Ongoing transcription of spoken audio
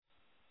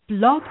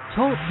Blog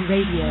Talk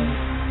Radio.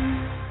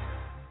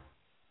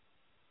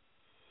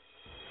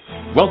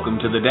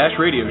 Welcome to the Dash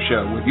Radio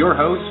Show with your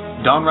hosts,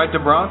 Don Wright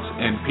DeBronce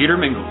and Peter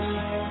Mingles.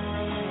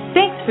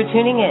 Thanks for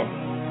tuning in.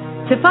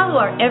 To follow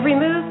our every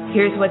move,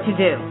 here's what to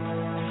do.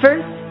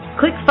 First,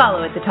 click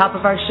follow at the top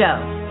of our show.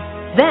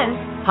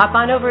 Then, hop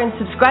on over and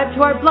subscribe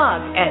to our blog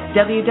at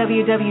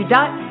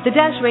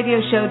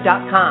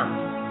www.the-radioshow.com.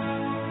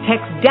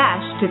 Text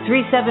DASH to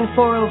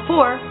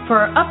 37404 for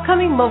our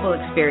upcoming mobile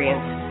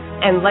experience,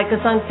 and like us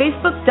on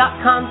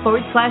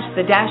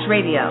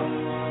facebook.com/the-radio.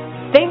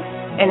 Thanks,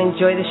 and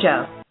enjoy the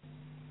show.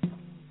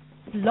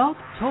 Blog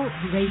Talk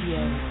Radio.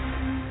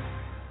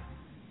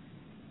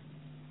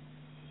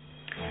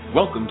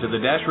 Welcome to the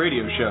Dash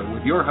Radio Show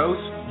with your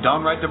hosts,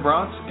 Don Wright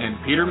DeBronce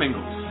and Peter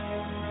Mingles.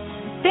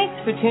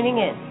 Thanks for tuning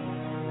in.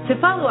 To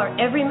follow our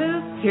every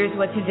move, here's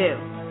what to do.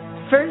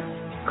 First,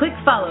 click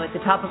follow at the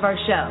top of our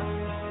show.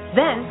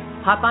 Then,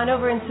 hop on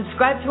over and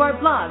subscribe to our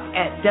blog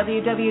at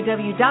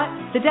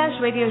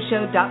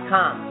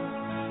www.the-radioshow.com.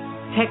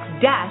 Text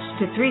DASH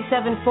to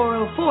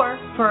 37404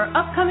 for our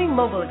upcoming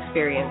mobile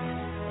experience,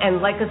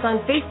 and like us on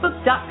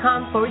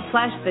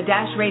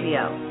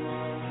facebook.com/the-radio.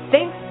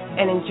 Thanks,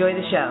 and enjoy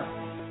the show.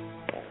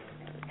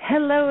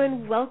 Hello,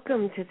 and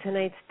welcome to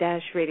tonight's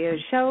Dash Radio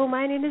Show.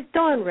 My name is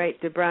Dawn Wright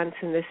DeBronce,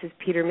 and this is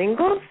Peter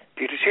Mingles.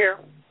 Peter's here.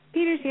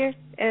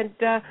 And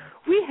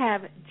we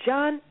have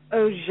John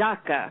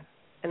Oszajca.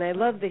 And I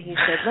love that he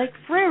said, like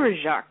Frere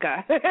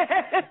Jacques.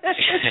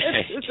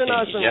 It's an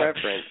awesome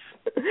reference.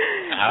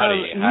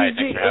 Howdy. Hi,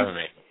 thanks for having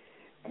me.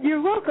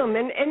 You're welcome.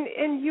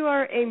 And you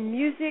are a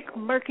music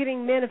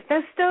marketing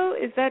manifesto?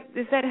 Is that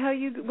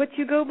what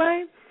you go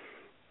by?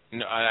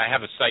 No, I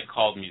have a site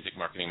called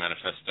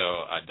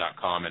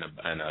musicmarketingmanifesto.com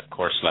and a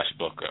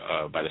course/book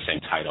by the same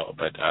title.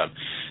 But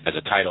as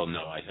a title,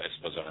 no, I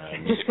suppose I'm a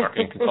music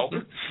marketing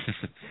consultant.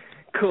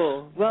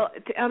 Cool. Well,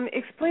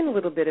 explain a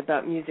little bit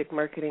about Music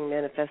Marketing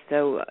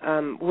Manifesto.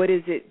 What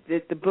is it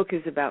that the book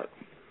is about?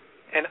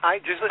 And I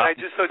just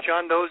so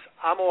John knows,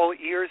 I'm all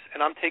ears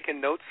and I'm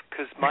taking notes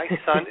because my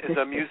son is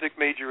a music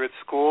major at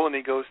school and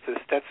he goes to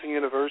Stetson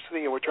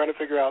University and we're trying to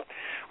figure out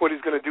what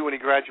he's going to do when he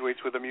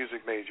graduates with a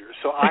music major.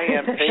 So I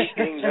am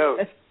taking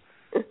notes.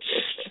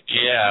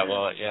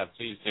 Yeah,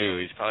 please do.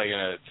 He's probably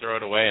going to throw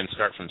it away and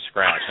start from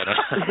scratch. I don't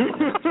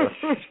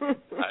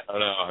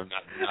know. I'm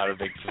not a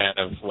big fan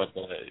of what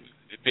the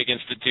big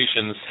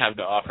institutions have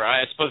to offer.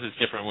 I suppose it's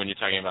different when you're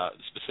talking about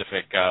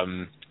specific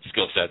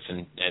skill sets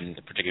and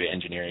particularly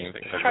engineering and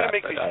things like that. Try to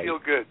make me feel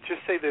good.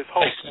 Just say there's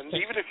hope, and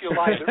even if you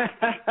lie,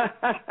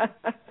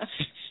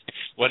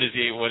 What does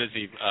he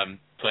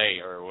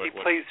play or what?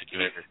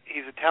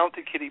 He's a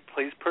talented kid. He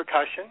plays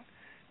percussion.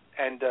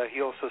 And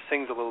he also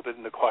sings a little bit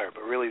in the choir,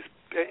 but really,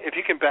 if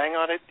you can bang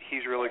on it,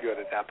 he's really good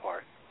at that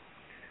part.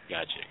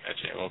 Gotcha.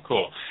 Well,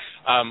 cool.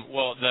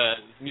 Well, the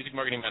Music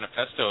Marketing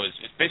Manifesto is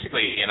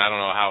basically, and I don't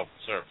know how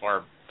sort of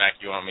far back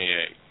you want me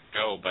to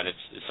go, but it's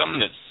something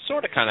that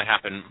sort of kind of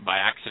happened by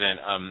accident.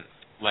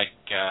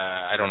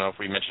 I don't know if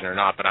we mentioned it or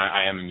not, but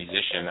I am a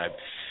musician. I've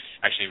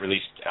actually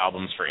released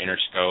albums for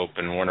Interscope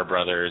and Warner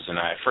Brothers, and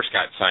I first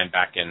got signed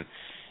back in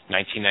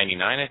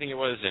 1999, I think it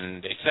was,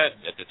 and they said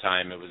at the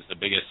time it was the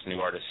biggest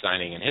new artist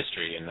signing in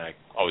history, and I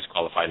always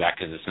qualify that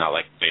because it's not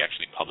like they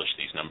actually published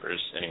these numbers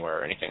anywhere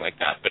or anything like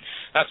that, but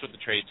that's what the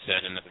trade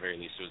said, and at the very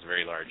least it was a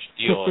very large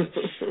deal. And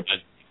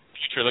the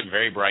future looked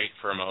very bright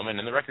for a moment,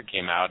 and the record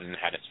came out and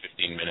had its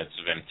 15 minutes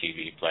of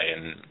MTV play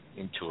and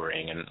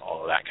touring and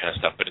all of that kind of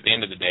stuff, but at the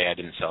end of the day I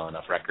didn't sell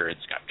enough records,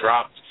 got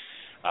dropped.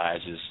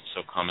 As is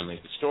so commonly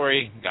the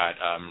story, got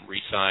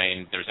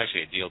re-signed. There was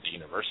actually a deal to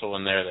Universal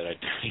in there that I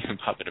didn't even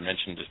bother to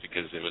mention just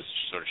because it was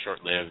sort of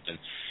short-lived, and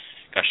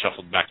got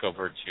shuffled back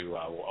over to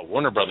a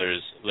Warner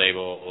Brothers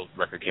label.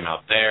 Record came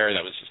out there.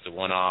 That was just a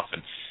one-off,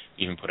 and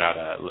even put out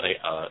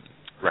a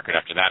record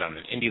after that on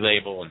an indie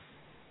label, and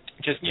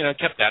just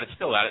kept at it,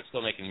 still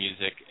making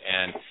music.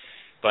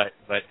 But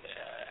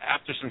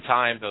after some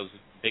time, those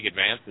big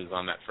advances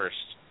on that first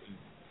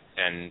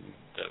and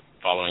the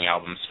following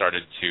album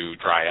started to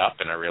dry up,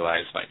 and I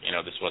realized,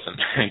 this wasn't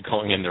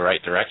going in the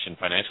right direction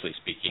financially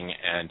speaking,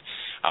 and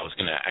I was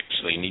going to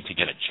actually need to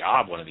get a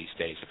job one of these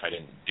days if I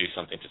didn't do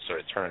something to sort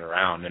of turn it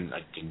around, and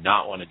I did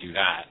not want to do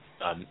that,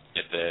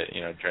 get the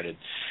dreaded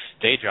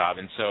day job.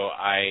 And so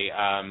I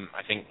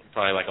think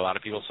probably like a lot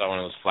of people saw one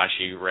of those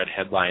flashy red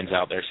headlines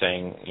out there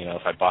saying,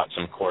 if I bought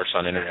some course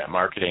on internet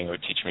marketing, it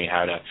would teach me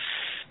how to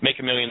make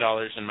 $1 million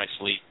in my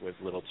sleep with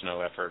little to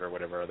no effort or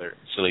whatever other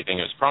silly thing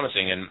it was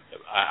promising. And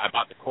I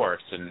bought the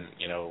course, and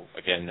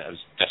again, I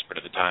was desperate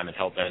at the time and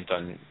hell-bent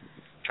on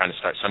trying to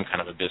start some kind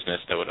of a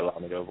business that would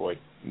allow me to avoid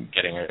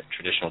getting a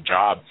traditional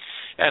job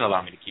and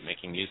allow me to keep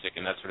making music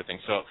and that sort of thing.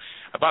 So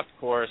I bought the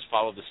course,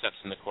 followed the steps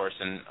in the course,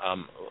 and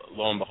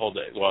lo and behold,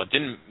 it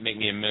didn't make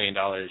me $1 million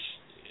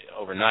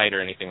overnight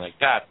or anything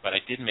like that, but I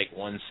did make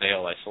one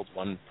sale. I sold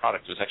one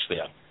product. It was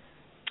actually a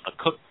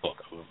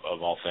cookbook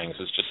of all things.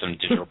 It was just some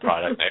digital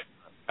product I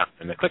found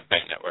in the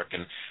ClickBank network,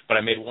 but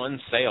I made one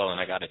sale and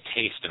I got a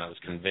taste, and I was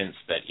convinced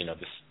that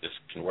this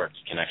can work.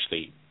 You can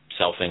actually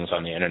sell things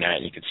on the internet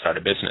and you could start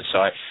a business. So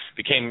I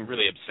became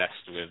really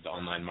obsessed with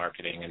online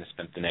marketing and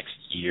spent the next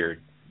year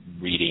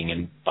reading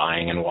and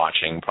buying and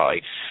watching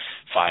probably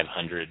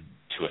 500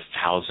 to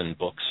 1,000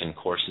 books and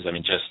courses. I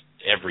mean, just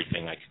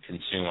everything I could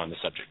consume on the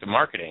subject of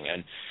marketing.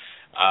 And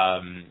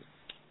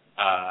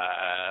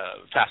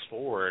fast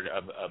forward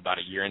about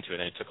a year into it,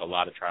 and it took a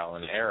lot of trial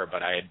and error,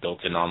 but I had built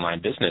an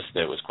online business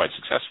that was quite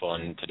successful.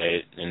 And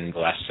today, in the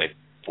last, say,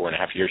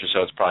 4.5 years or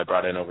so, it's probably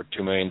brought in over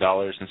 $2 million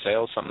in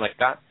sales, something like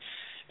that.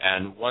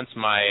 And once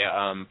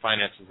my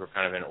finances were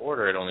kind of in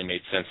order, it only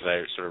made sense that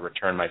I sort of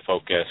returned my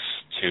focus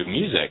to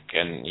music.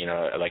 And, you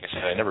know, like I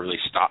said, I never really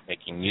stopped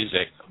making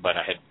music, but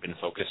I had been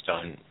focused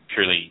on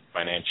purely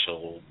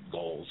financial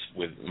goals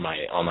with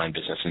my online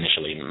business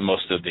initially.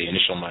 Most of the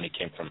initial money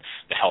came from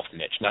the health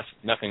niche,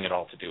 nothing at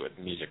all to do with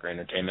music or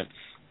entertainment.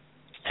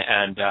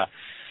 And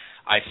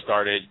I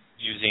started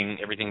using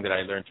everything that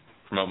I learned to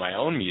promote my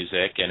own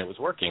music, and it was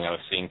working. I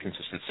was seeing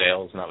consistent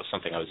sales, and that was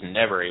something I was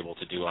never able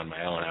to do on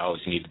my own. I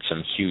always needed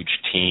some huge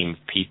team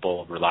of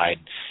people, relied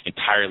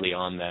entirely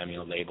on them, you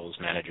know, labels,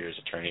 managers,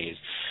 attorneys,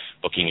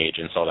 booking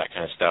agents, all that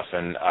kind of stuff.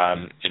 And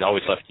it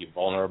always left you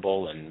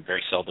vulnerable, and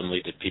very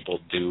seldomly did people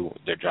do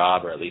their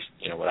job, or at least,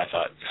 you know, what I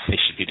thought they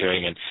should be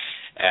doing.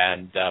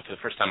 And for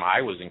the first time,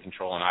 I was in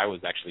control, and I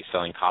was actually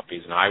selling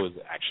copies, and I was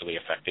actually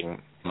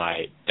affecting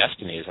my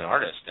destiny as an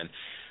artist. And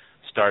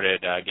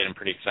started getting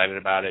pretty excited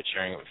about it,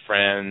 sharing it with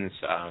friends.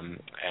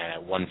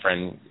 And one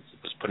friend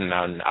was putting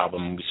out an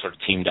album. We sort of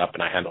teamed up,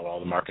 and I handled all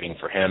the marketing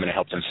for him, and I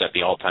helped him set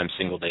the all-time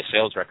single-day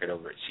sales record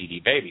over at CD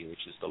Baby,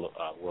 which is the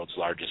world's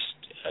largest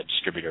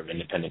distributor of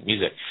independent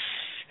music.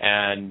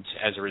 And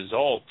as a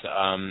result,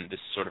 this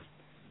sort of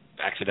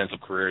accidental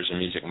career as a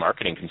music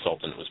marketing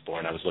consultant was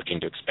born. I was looking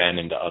to expand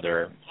into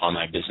other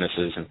online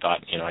businesses and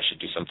thought, you know, I should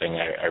do something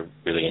I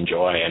really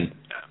enjoy, and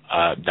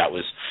that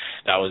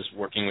was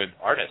working with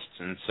artists.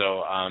 And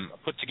so I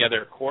put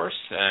together a course,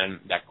 and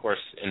that course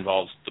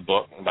involves the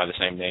book by the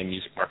same name,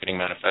 Music Marketing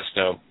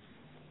Manifesto,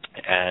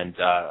 and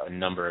a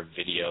number of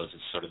videos.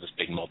 It's sort of this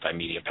big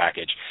multimedia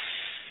package,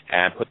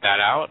 and put that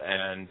out,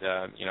 and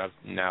you know,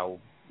 now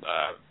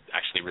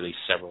actually released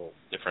several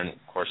different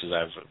courses. I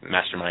have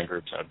mastermind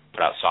groups. I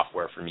put out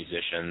software for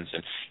musicians,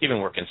 and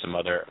even work in some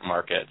other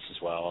markets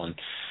as well, and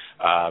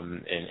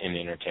in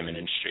the entertainment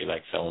industry,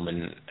 like film,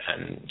 and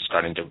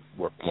starting to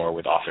work more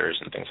with authors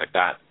and things like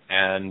that.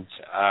 And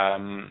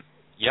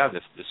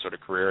this sort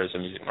of career as a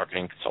music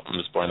marketing consultant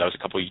was born. That was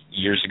a couple of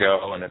years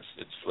ago, and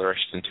it's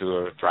flourished into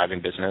a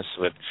thriving business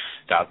with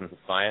thousands of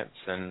clients,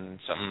 and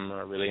something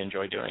I really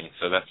enjoy doing.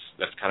 So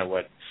that's kind of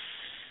what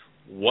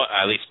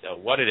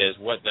it is.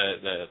 What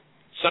the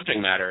subject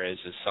matter is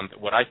something.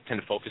 What I tend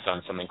to focus on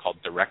is something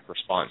called direct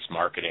response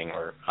marketing,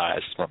 or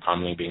as it's more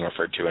commonly being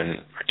referred to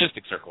in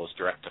artistic circles,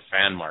 direct to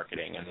fan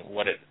marketing. And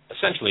what it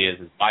essentially is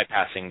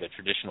bypassing the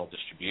traditional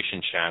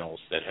distribution channels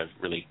that have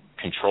really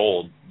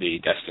controlled the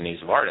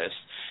destinies of artists,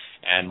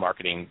 and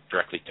marketing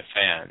directly to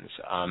fans.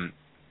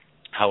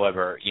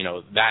 However, you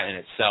know, that in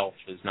itself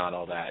is not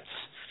all that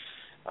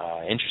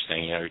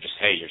interesting. You know,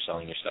 you're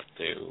selling your stuff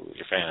to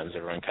your fans.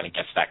 Everyone kind of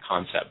gets that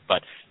concept.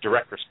 But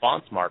direct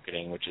response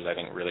marketing, which is, I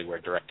think, really where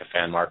direct to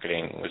fan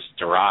marketing was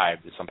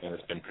derived, is something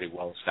that's been pretty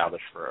well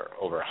established for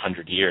over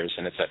 100 years.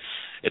 And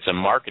it's a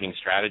marketing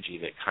strategy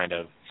that kind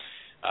of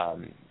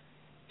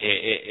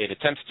it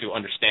attempts to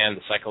understand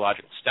the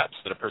psychological steps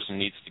that a person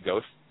needs to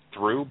go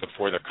through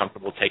before they're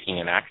comfortable taking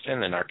an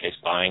action, in our case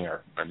buying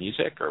our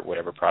music or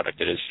whatever product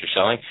it is you're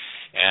selling.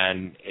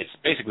 And it's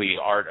basically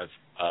the art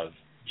of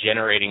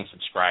generating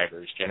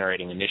subscribers,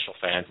 generating initial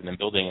fans, and then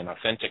building an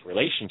authentic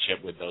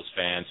relationship with those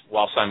fans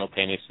while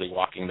simultaneously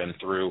walking them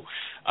through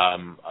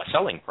a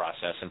selling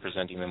process and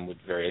presenting them with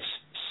various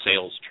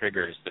sales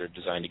triggers that are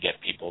designed to get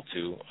people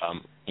to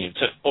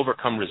to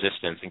overcome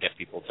resistance and get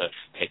people to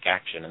take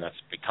action. And that's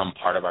become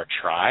part of our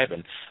tribe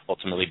and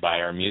ultimately buy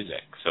our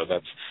music. So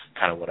that's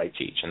kind of what I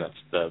teach, and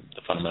that's the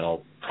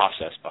fundamental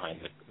process behind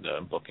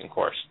the book and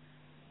course.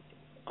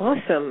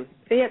 Awesome.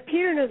 Yeah,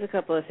 Peter knows a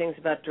couple of things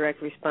about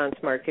direct response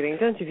marketing,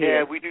 don't you, Peter?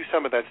 Yeah, we do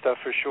some of that stuff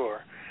for sure.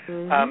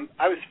 Mm-hmm.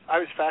 I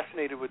was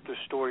fascinated with the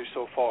story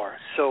so far.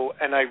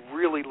 And I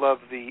really love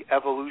the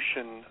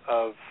evolution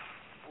of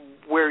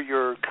where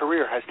your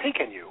career has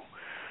taken you.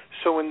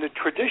 So in the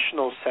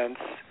traditional sense,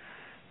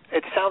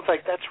 it sounds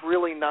like that's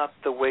really not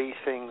the way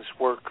things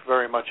work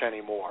very much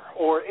anymore.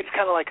 Or it's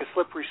kind of like a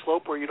slippery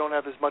slope where you don't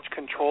have as much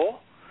control.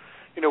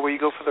 You know, where you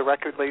go for the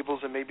record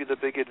labels and maybe the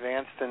big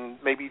advanced, and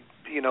maybe,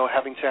 you know,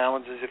 having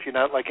challenges if you're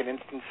not like an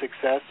instant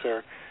success.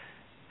 Or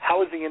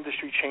how has the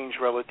industry changed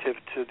relative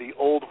to the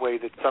old way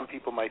that some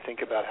people might think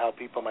about how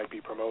people might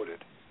be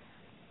promoted?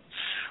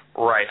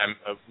 Right.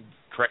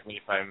 Correct me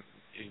if I'm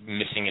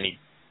missing any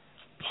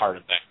part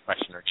of that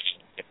question or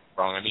get it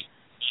wrong. I mean,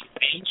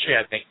 the industry,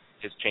 I think,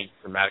 has changed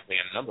dramatically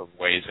in a number of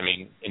ways. I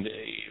mean,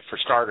 for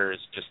starters,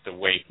 just the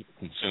way people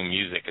consume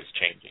music is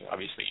changing.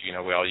 Obviously,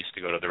 we all used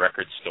to go to the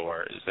record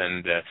stores,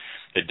 and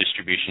the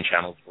distribution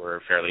channels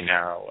were fairly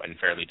narrow and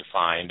fairly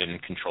defined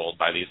and controlled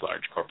by these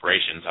large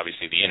corporations.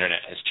 Obviously, the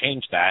internet has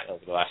changed that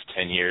over the last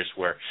 10 years,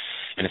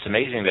 and it's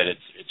amazing that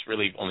it's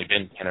really only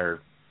been 10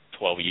 or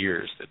 12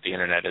 years that the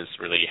internet has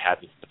really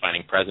had this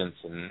defining presence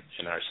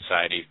in our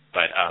society.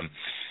 But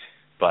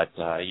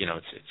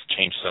it's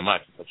changed so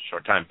much in such a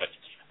short time. But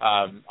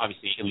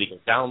obviously, illegal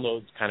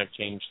downloads kind of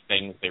changed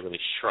things. They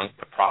really shrunk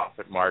the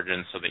profit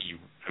margin so that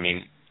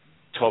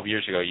 12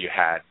 years ago, you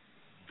had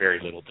very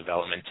little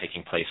development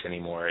taking place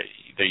anymore.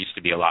 There used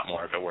to be a lot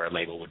more of it where a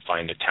label would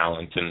find a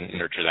talent and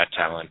nurture that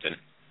talent and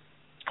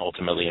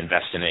ultimately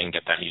invest in it and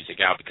get that music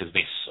out, because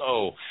they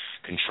so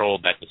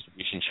controlled that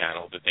distribution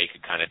channel that they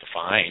could kind of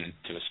define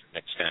to a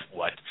certain extent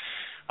what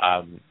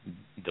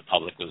the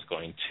public was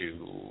going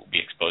to be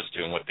exposed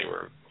to and what they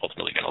were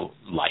ultimately going to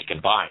like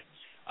and buy.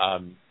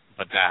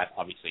 But that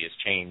obviously has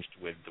changed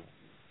with the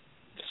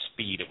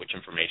speed at which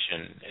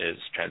information is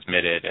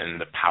transmitted and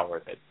the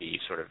power that the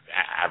sort of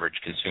average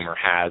consumer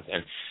has,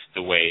 and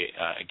the way,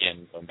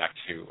 again, going back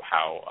to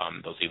how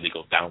those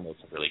illegal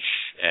downloads have really,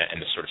 and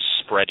the sort of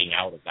spreading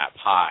out of that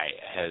pie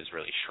has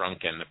really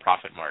shrunken the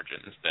profit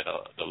margins that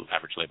the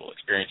average label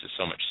experiences,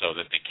 so much so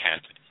that they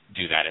can't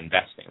do that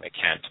investing. They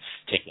can't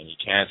take any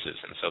chances,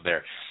 and so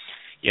they're,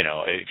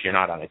 if you're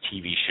not on a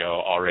TV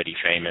show already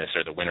famous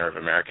or the winner of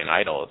American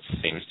Idol, it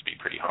seems to be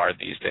pretty hard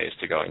these days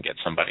to go and get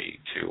somebody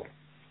to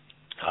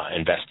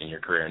invest in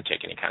your career and take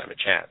any kind of a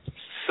chance.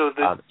 So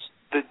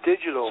the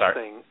digital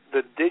thing,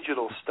 the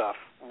digital stuff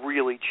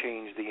really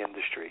changed the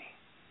industry,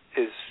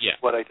 is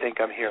what I think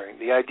I'm hearing.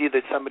 The idea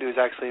that somebody was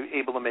actually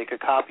able to make a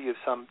copy of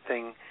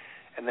something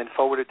and then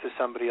forward it to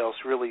somebody else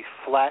really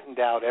flattened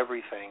out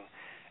everything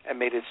and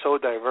made it so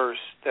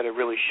diverse that it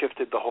really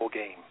shifted the whole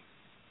game.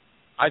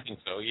 I think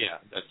so, yeah.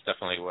 That's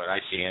definitely what I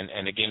see.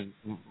 And again,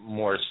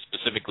 more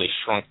specifically,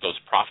 shrunk those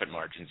profit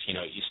margins.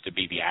 It used to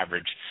be the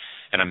average,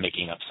 and I'm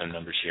making up some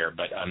numbers here,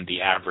 but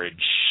the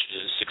average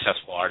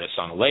successful artist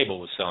on a label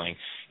was selling,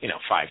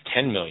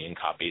 5-10 million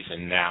copies,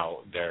 and now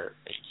they're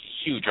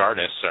huge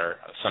artists are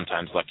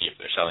sometimes lucky if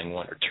they're selling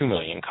 1 or 2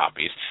 million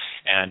copies.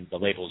 And the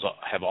labels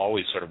have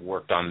always sort of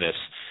worked on this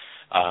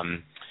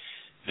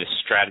this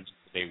strategy.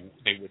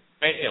 They would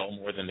fail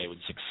more than they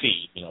would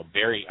succeed.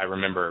 I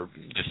remember,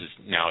 this is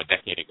now a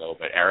decade ago,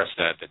 but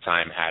Arista at the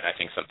time had, I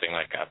think, something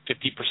like a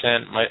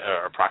 50%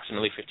 or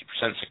approximately 50%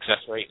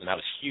 success rate, and that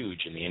was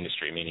huge in the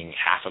industry, meaning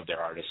half of their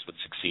artists would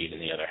succeed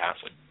and the other half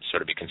would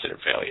sort of be considered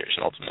failures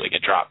and ultimately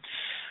get dropped.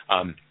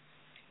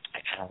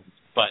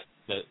 But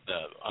the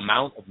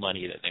amount of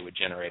money that they would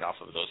generate off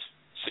of those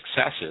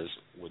successes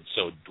would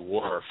so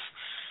dwarf,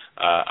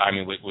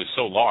 was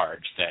so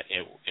large that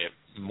it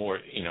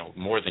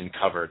more than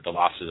covered the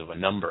losses of a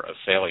number of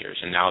failures,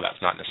 and now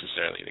that's not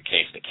necessarily the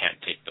case. They can't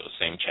take those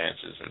same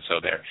chances, and so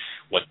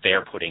what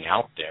they're putting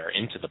out there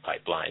into the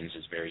pipelines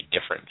is very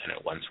different than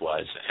it once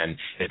was, and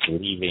it's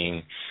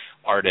leaving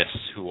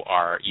artists who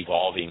are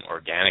evolving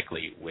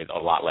organically with a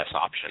lot less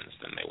options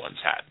than they once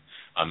had.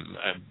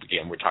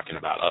 Again, we're talking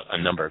about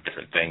a number of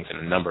different things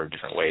and a number of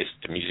different ways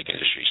that the music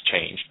industry's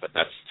changed, but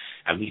that's,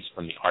 at least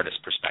from the artist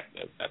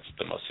perspective, that's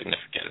the most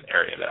significant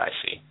area that I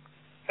see.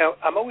 Now,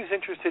 I'm always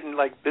interested in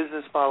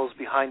business models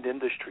behind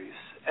industries,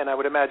 and I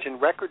would imagine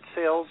record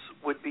sales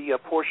would be a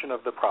portion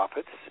of the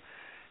profits.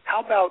 How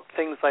about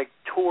things like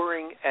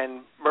touring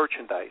and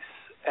merchandise,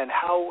 and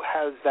how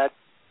has that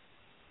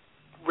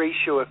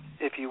ratio,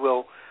 if you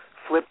will,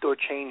 flipped or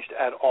changed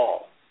at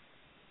all?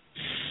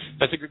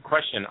 That's a good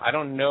question. I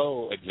don't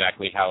know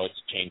exactly how it's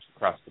changed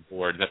across the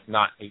board. That's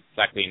not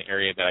exactly an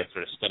area that I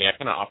sort of study. I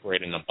kind of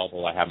operate in a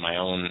bubble. I have my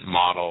own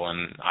model,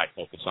 and I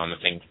focus on the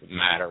things that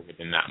matter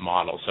within that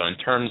model. So in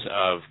terms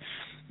of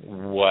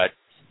what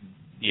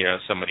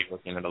somebody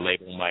working at a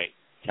label might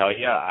tell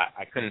you,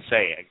 I couldn't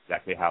say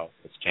exactly how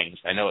it's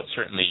changed. I know it's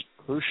certainly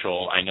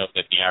crucial. I know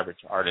that the average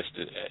artist,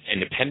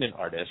 independent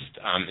artist,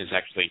 is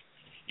actually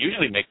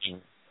usually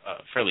making a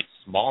fairly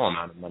small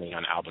amount of money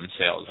on album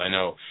sales. I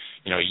know,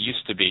 it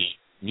used to be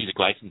music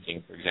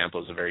licensing, for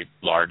example, is a very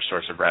large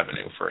source of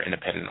revenue for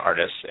independent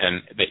artists,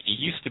 and it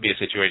used to be a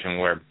situation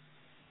where,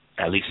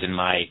 at least in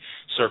my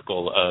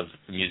circle of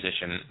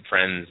musician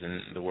friends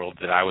in the world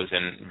that I was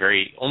in,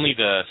 only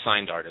the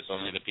signed artists,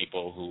 only the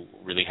people who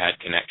really had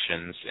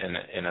connections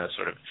in a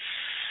sort of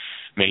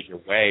major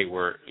way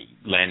were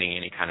landing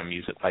any kind of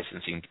music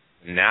licensing.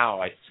 Now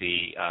I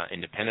see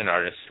independent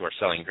artists who are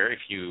selling very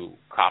few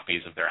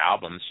copies of their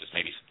albums, just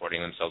maybe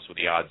supporting themselves with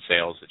the odd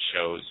sales at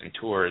shows and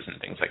tours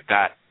and things like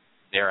that.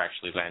 They're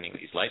actually landing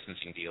these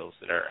licensing deals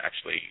that are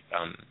actually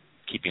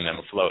keeping them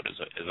afloat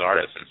as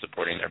artists and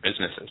supporting their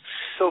businesses.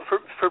 So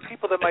for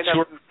people that might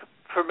not be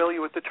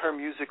familiar with the term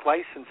music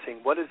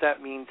licensing, what does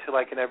that mean to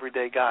an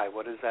everyday guy?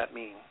 What does that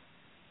mean?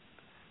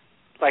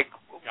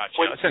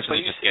 Gotcha.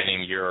 Essentially just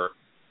getting your...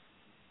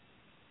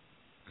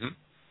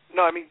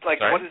 No, I mean, Sorry?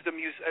 what is the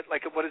music?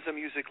 What is a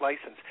music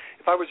license?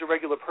 If I was a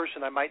regular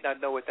person, I might not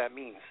know what that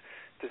means.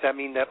 Does that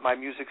mean that my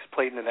music's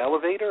played in an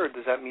elevator, or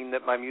does that mean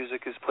that my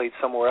music is played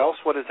somewhere else?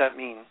 What does that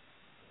mean?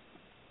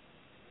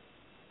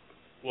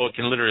 Well, it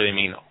can literally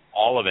mean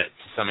all of it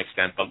to some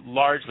extent, but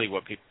largely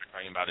what people are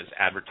talking about is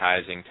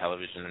advertising,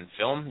 television, and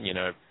film. You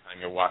know, every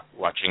time you're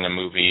watching a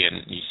movie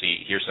and you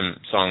hear some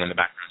song in the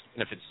background,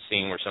 even if it's a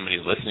scene where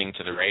somebody's listening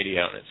to the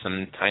radio and it's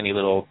some tiny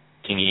little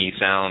tingy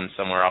sound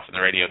somewhere off in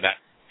the radio, that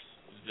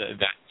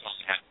song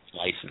has to be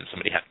licensed.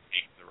 Somebody has to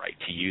pay the right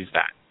to use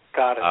that.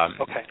 Got it.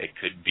 Okay. It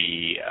could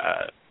be,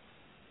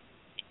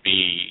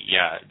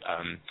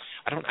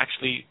 I don't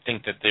actually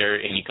think that there are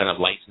any kind of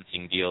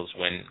licensing deals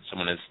when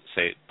someone is,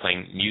 say,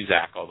 playing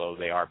Muzak, although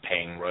they are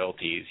paying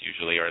royalties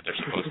usually, or they're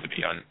supposed to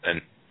be on,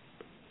 and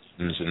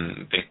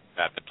things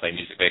that play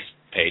music, they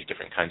pay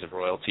different kinds of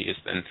royalties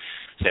than,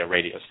 say, a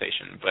radio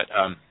station.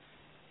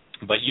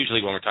 But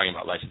usually when we're talking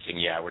about licensing,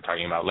 we're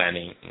talking about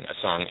landing a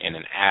song in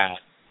an ad,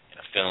 in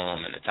a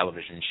film, in a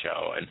television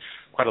show, and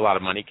quite a lot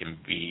of money can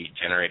be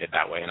generated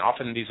that way. And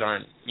often these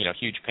aren't,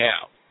 huge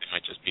payouts. It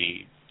might just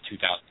be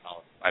 $2,000,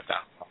 $5,000.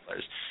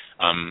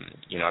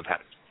 I've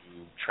had a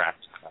few tracks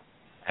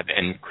had the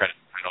end credit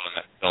title in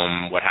that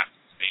film, What Happened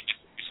to Vegas,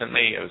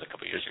 recently. It was a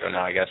couple of years ago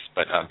now, I guess,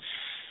 but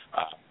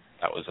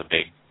that was a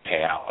big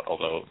payout,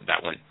 although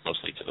that went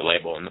mostly to the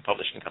label and the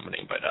publishing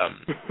company. But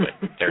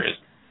there is.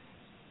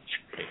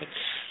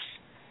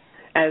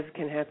 As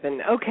can happen.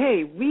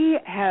 Okay, we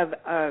have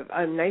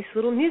a nice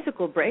little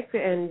musical break,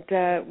 and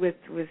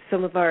with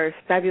some of our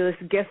fabulous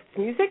guests'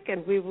 music,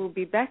 and we will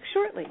be back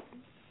shortly.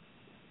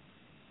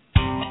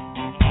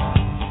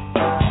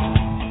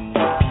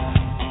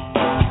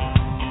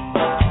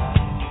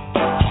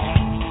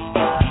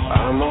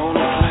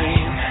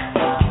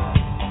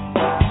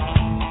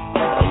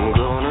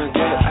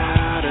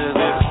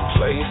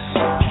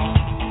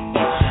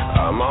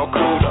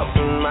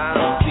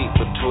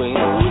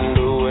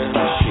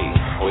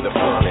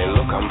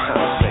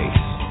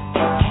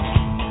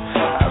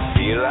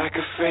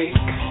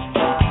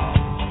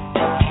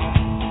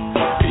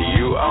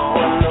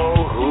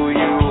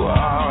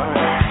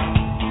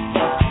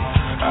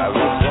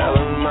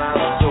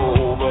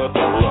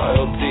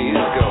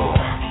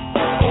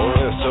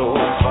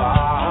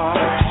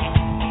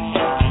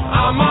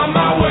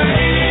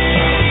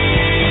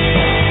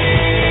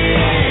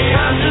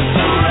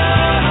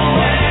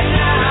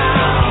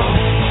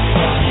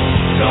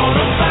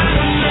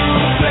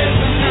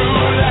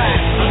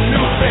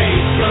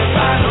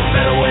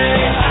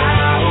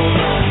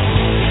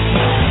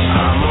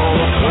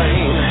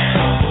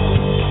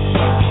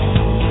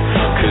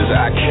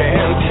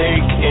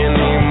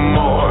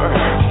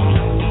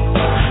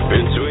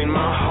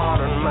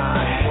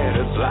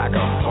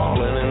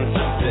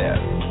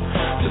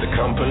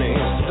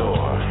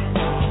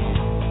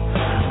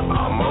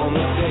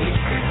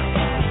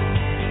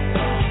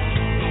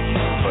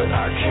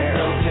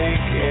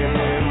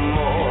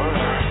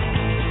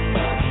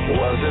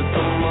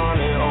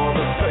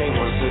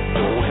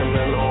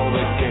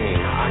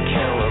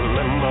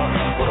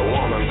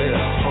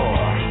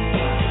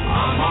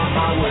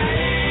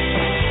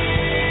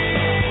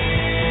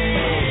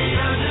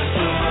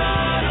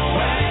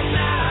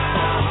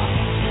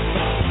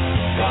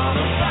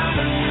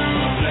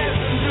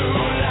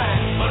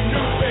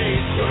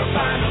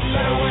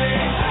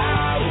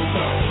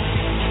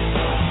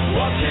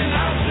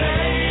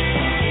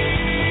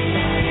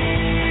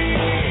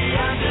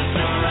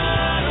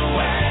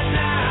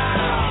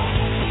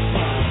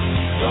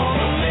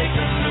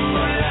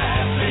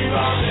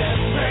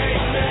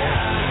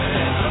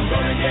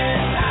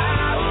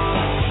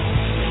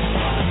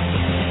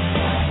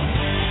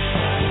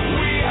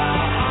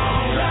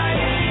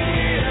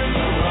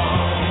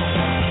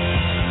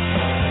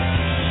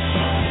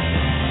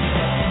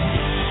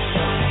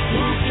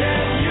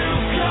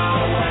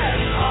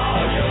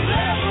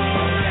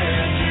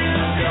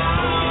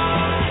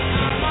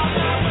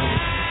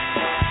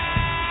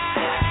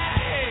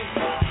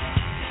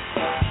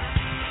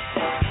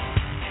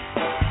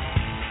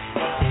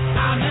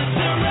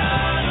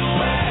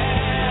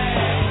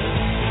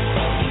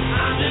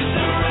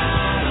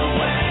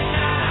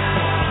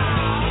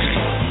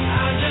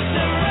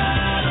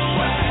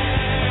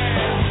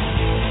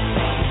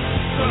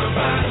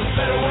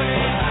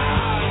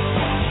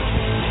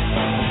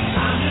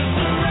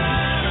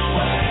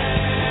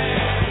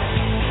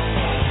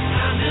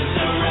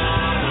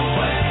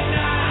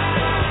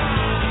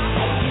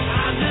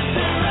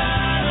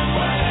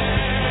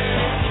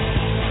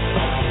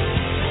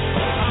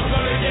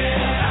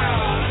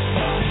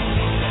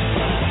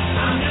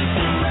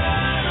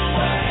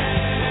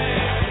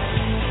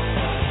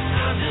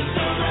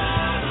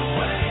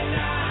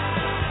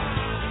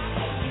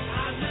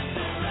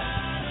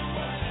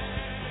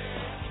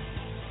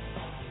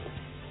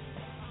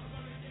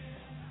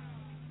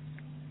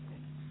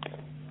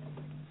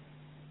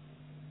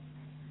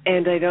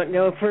 And I don't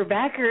know if we're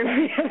back or if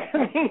we have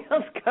something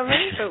else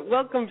coming, but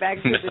welcome back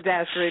to the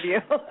Dash Radio.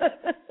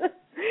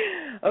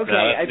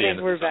 Okay, I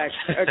think we're back.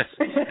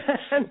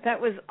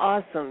 That was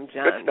awesome,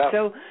 John.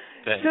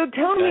 So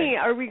tell me,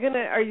 are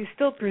you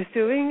still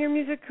pursuing your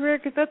music career?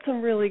 Because that's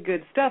some really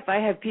good stuff. I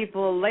have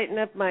people lighting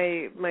up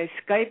my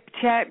Skype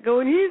chat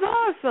going, he's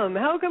awesome.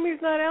 How come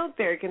he's not out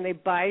there? Can they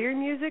buy your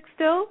music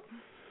still?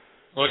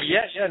 Well,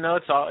 no,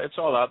 it's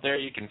all out there.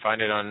 You can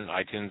find it on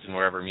iTunes and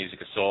wherever music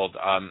is sold.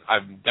 I'm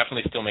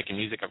definitely still making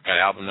music. I've got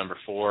album number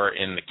 4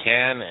 in the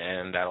can,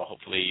 and that'll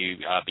hopefully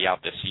be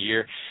out this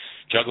year.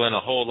 Juggling a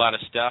whole lot of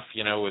stuff,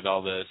 with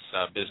all this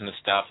business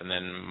stuff, and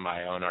then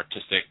my own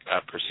artistic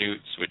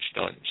pursuits, which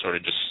don't sort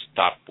of just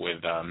stop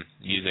with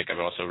music. I've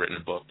also written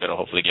a book that'll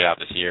hopefully get out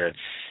this year.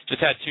 Just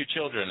had 2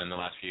 children in the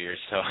last few years,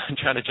 so I'm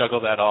trying to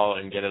juggle that all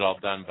and get it all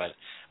done. But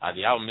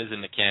the album is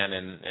in the can,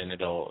 and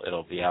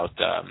it'll be out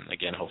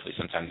again hopefully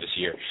sometime this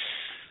year.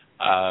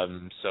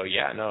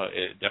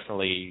 It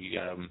definitely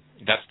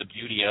that's the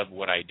beauty of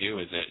what I do,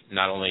 is it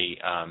not only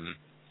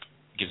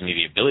gives me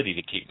the ability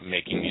to keep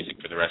making music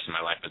for the rest of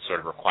my life, but sort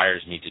of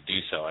requires me to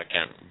do so. I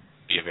can't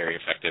be a very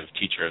effective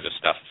teacher of this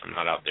stuff if I'm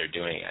not out there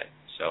doing it.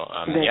 So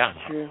that's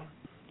true.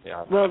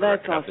 Yeah, well,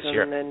 that's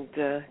awesome, and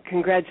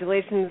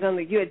congratulations on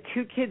you had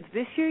 2 kids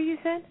this year, you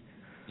said?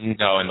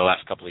 No, in the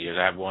last couple of years.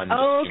 I have one.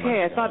 Oh,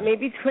 okay. I thought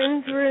maybe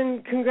twins were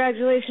in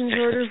congratulations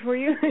order for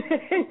you.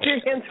 Your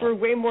hands were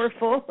way more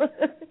full.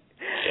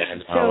 Yeah,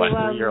 and so, a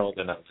 3-year-old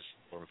and a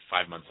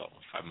 5 months old.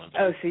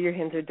 Oh, so your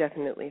hands are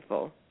definitely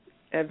full.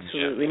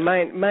 Absolutely.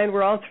 Yeah. Mine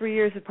were all 3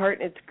 years apart,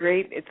 and it's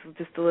great. It's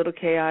just a little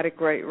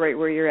chaotic right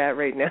where you're at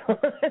right now.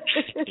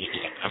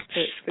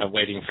 I'm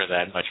waiting for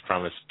that much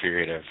promised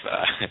period of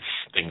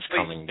things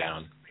calming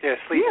down. Yeah,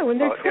 sleep. Yeah, when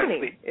they're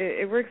 20.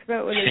 It works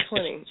about when they're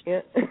 20.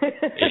 Yeah.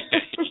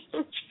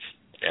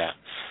 Yeah.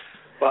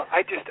 Well,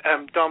 I just,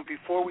 Dom,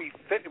 before we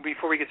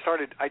get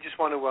started, I just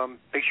want to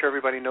make sure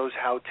everybody knows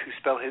how to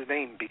spell his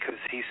name, because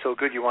he's so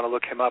good. You want to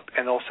look him up,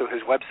 and also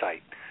his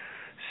website.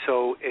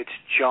 So it's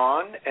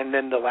John, and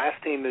then the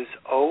last name is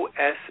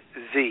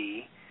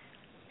Oszajca,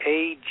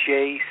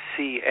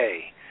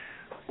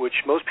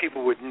 which most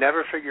people would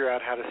never figure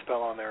out how to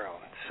spell on their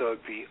own. So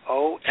it'd be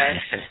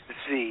Oszajca,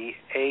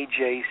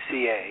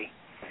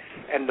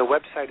 and the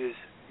website is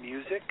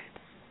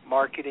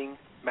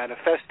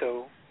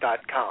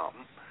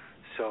musicmarketingmanifesto.com.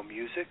 So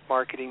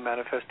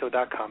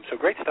musicmarketingmanifesto.com. So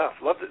great stuff.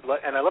 Love it,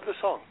 and I love the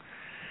song.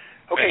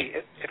 Okay,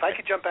 if I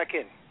could jump back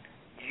in.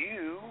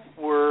 You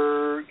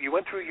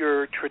went through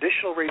your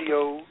traditional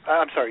your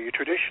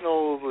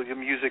traditional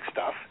music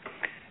stuff,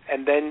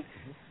 and then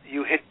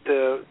you hit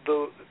the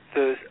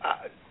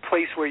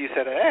place where you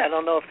said, I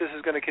don't know if this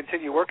is going to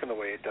continue working the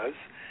way it does,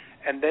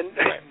 and then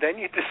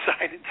you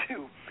decided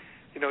to,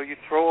 you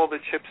throw all the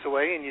chips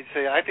away and you'd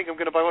say, I think I'm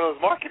going to buy one of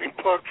those marketing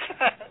books,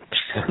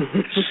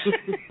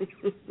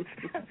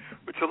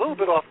 which is a little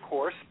bit off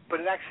course, but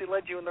it actually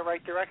led you in the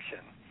right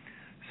direction.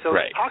 So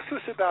talk to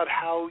us about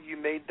how you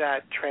made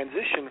that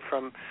transition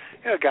from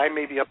a guy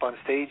maybe up on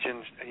stage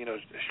and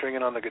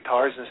stringing on the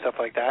guitars and stuff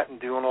like that and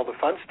doing all the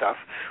fun stuff,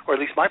 or at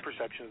least my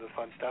perception of the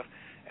fun stuff,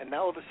 and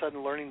now all of a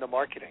sudden learning the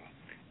marketing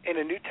in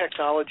a new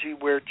technology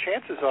where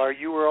chances are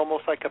you were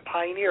almost like a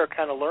pioneer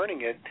kind of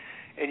learning it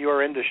in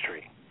your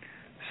industry.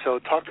 So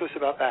talk to us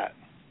about that.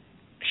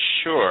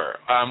 Sure.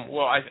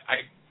 Well, I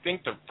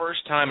think the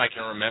first time I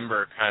can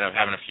remember kind of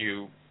having a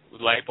few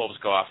light bulbs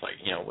go off, like,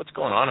 what's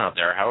going on out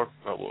there?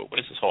 What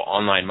is this whole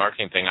online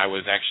marketing thing? It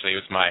was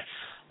my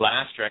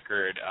last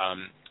record,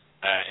 and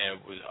it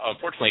was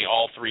unfortunately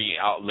all 3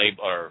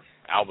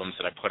 albums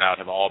that I put out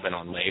have all been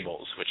on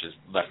labels, which has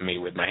left me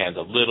with my hands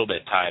a little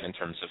bit tied in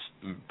terms of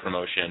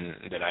promotion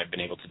that I've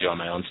been able to do on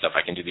my own stuff.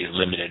 I can do these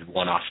limited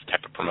one-off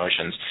type of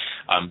promotions.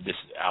 This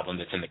album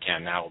that's in the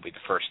can now will be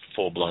the first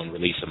full-blown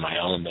release of my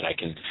own that I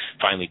can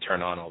finally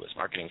turn on all this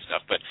marketing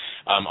stuff. But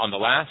on the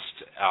last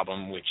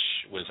album, which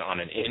was on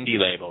an indie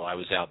label, I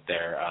was out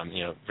there,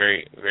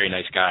 very, very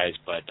nice guys,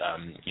 but I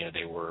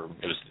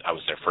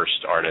was their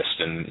first artist,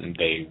 and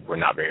they were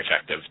not very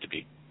effective, to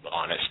be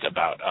honest,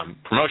 about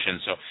promotion.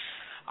 So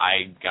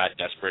I got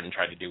desperate and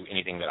tried to do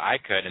anything that I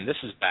could, and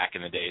this is back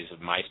in the days of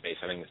MySpace.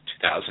 I think it was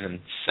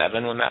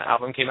 2007 when that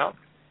album came out.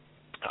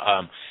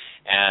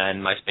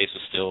 And MySpace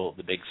was still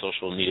the big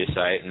social media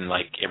site, and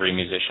like every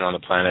musician on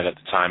the planet at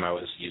the time, I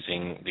was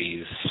using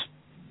these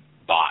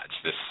bots,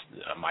 this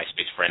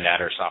MySpace friend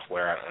adder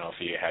software. I don't know if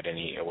you had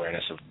any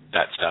awareness of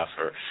that stuff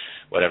or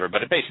whatever,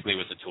 but it basically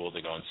was a tool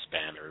to go and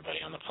spam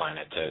everybody on the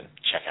planet to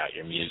check out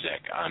your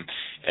music.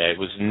 It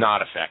was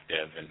not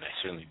effective, and I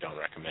certainly don't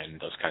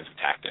recommend those kinds of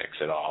tactics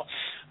at all.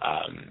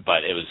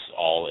 But it was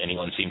all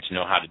anyone seemed to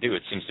know how to do.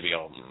 It seems to be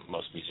all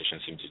most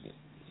musicians seem to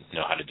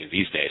know how to do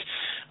these days.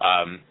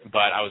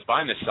 But I was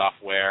buying this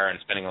software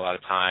and spending a lot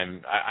of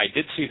time. I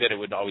did see that it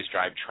would always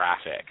drive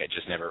traffic. It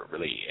just never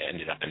really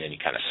ended up in any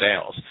kind of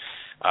sales.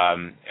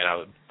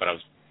 But I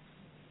was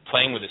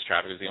playing with this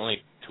traffic. It was the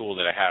only tool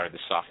that I had, or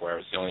this software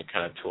was the only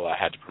kind of tool I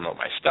had to promote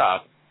my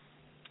stuff.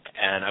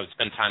 And I would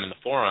spend time in the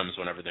forums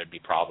whenever there'd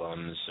be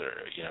problems or,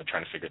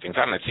 trying to figure things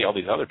out. And I'd see all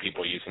these other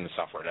people using the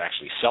software to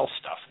actually sell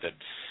stuff that,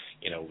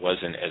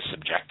 wasn't as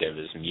subjective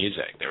as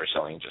music. They were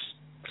selling just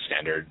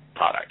standard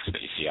products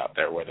that you see out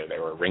there, whether they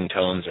were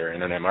ringtones or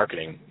internet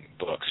marketing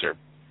books or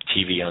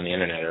TV on the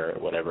internet or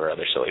whatever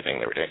other silly thing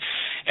they were doing.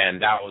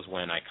 And that was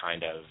when I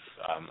kind of,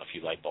 a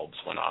few light bulbs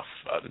went off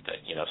that,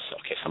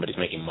 okay, somebody's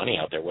making money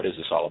out there. What is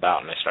this all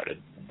about? And I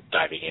started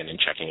diving in and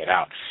checking it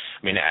out.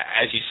 I mean,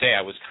 as you say,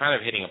 I was kind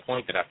of hitting a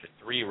point that after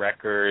 3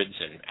 records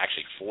and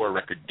actually 4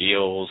 record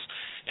deals,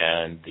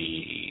 and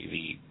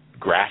the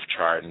graph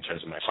chart in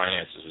terms of my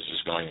finances was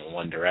just going in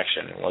one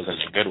direction. It wasn't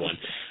a good one.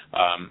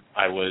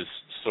 I was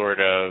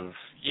sort of,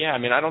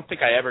 I don't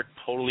think I ever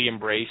totally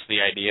embraced the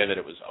idea that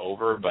it was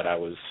over, but I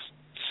was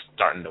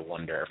starting to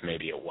wonder if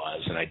maybe it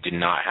was, and I did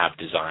not have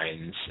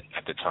designs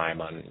at the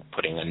time on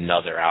putting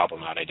another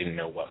album out. I didn't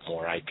know what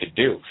more I could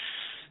do.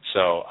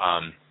 So,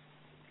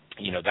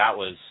 that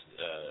was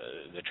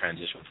the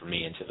transition for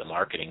me into the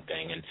marketing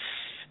thing. And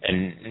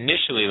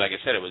initially, like I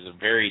said, it was a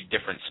very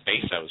different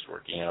space I was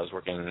working in. I was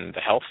working in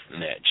the health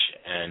niche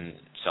and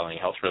selling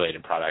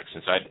health-related products.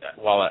 And so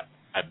while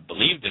I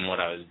believed in what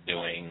I was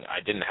doing,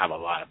 I didn't have a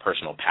lot of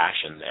personal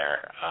passion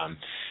there.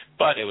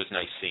 But it was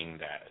nice seeing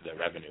the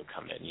revenue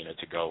come in,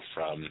 to go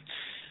from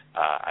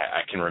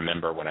I can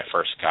remember when I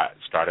first got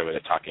started with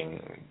it, talking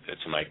to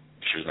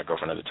she was my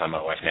girlfriend at the time,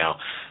 my wife now,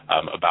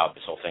 about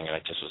this whole thing, and I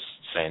just was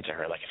saying to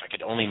her, like, if I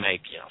could only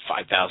make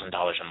 $5,000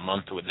 a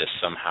month with this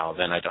somehow,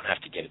 then I don't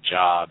have to get a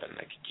job and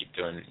I could keep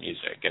doing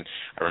music. And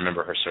I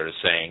remember her sort of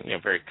saying,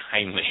 very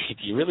kindly,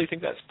 do you really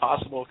think that's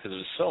possible? Because it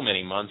was so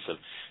many months of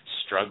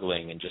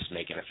struggling and just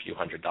making a few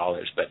 $100s.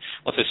 But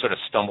once I sort of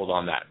stumbled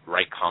on that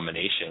right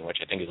combination, which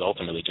I think is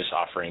ultimately just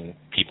offering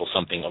people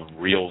something of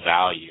real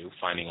value,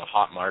 finding a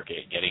hot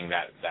market, getting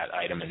that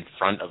item in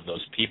front of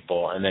those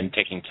people, and then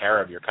taking care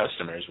of your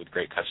customers with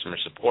great customer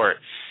support,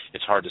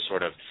 it's hard to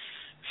sort of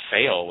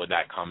fail with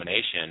that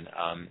combination.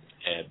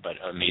 But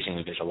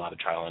amazingly, there's a lot of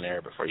trial and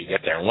error before you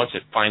get there. And once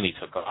it finally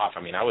took off,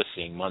 I was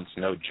seeing months,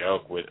 no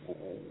joke,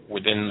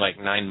 within like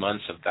 9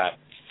 months of that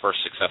first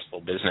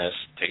successful business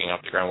taking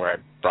off the ground, where I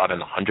brought in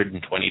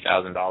 $120,000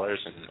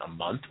 in a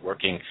month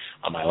working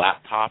on my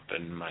laptop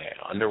and my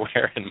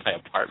underwear in my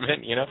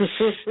apartment. It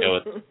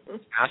was a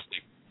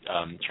fantastic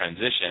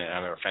transition,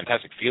 and a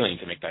fantastic feeling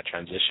to make that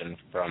transition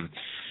from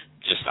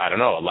just,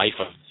 a life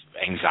of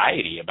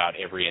anxiety about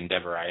every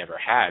endeavor I ever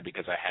had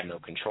because I had no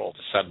control, to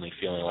suddenly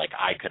feeling like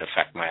I could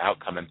affect my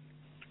outcome. And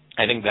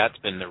I think that's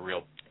been the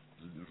real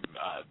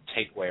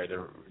takeaway,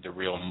 or the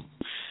real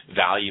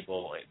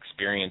valuable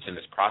experience in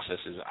this process,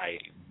 is I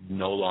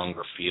no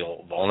longer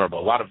feel vulnerable.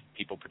 A lot of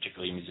people,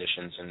 particularly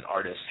musicians and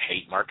artists,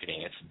 hate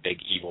marketing. It's a big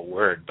evil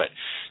word, but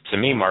to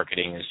me,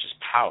 marketing is just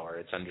power.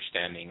 It's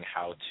understanding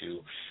how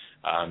to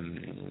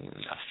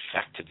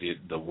affect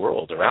the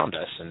world around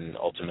us and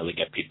ultimately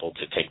get people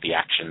to take the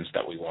actions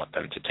that we want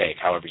them to take,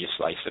 however you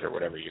slice it or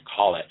whatever you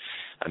call it.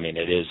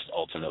 It is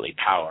ultimately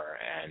power,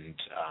 and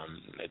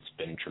it's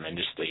been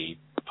tremendously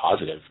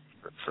positive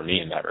for me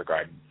in that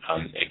regard.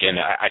 Again,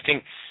 I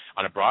think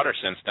on a broader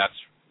sense, that's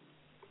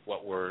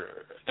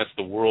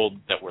the world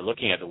that we're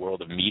looking at, the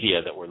world of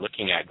media that we're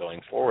looking at going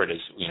forward, is,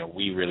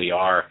 we really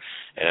are,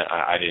 and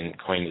I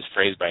didn't coin this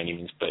phrase by any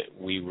means, but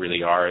we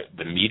really are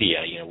the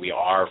media. We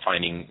are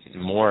finding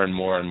more and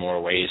more and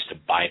more ways to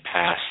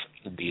bypass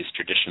these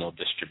traditional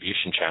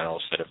distribution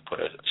channels that have put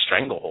a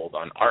stranglehold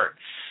on art.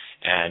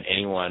 And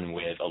anyone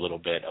with a little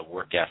bit of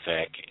work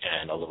ethic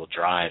and a little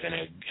drive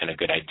and a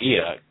good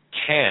idea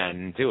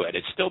can do it.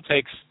 It still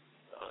takes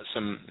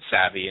some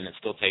savvy, and it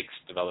still takes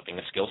developing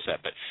a skill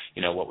set. But,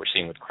 what we're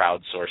seeing with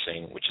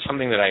crowdsourcing, which is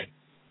something that I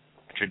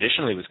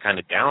traditionally was kind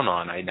of down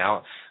on,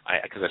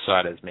 because I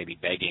saw it as maybe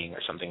begging or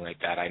something like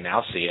that, I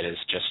now see it as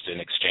just an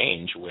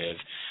exchange with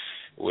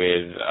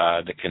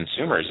the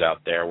consumers out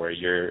there, where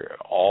you're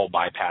all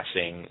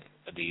bypassing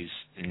these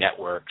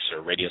networks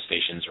or radio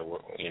stations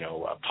or,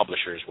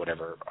 publishers,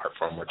 whatever art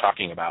form we're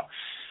talking about,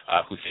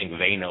 who think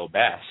they know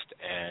best,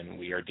 and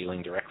we are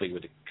dealing directly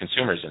with the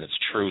consumers, and it's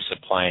true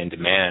supply and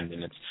demand,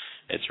 and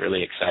it's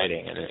really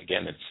exciting. And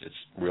again, it's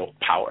real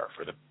power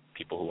for the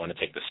people who want to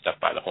take this stuff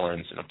by the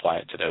horns and apply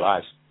it to their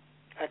lives.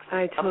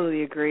 I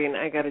totally agree, and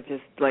I got to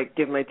just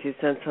give my 2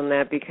 cents on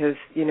that, because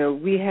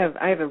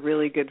I have a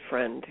really good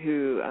friend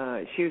who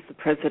she was the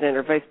president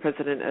or vice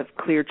president of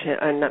Clear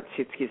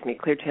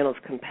Channel's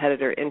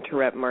competitor,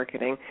 Interrep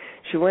Marketing.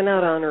 She went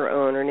out on her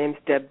own. Her name's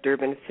Deb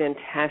Durbin,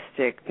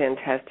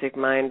 fantastic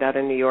mind out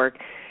of New York.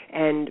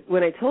 And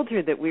when I told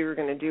her that we were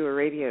going to do a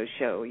radio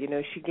show,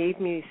 she gave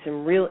me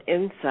some real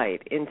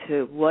insight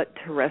into what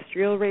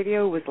terrestrial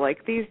radio was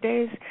like these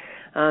days.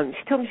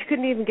 She told me she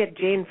couldn't even get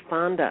Jane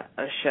Fonda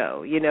a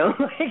show,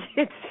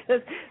 it's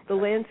just, the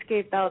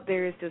landscape out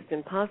there is just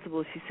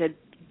impossible. She said,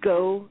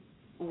 go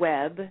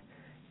web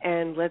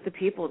and let the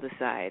people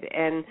decide.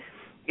 And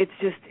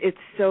it's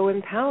so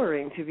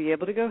empowering to be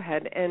able to go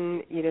ahead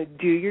and,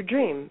 do your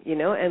dream,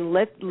 and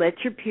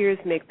let your peers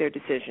make their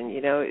decision,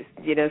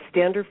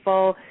 stand or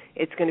fall.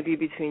 It's going to be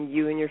between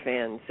you and your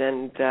fans.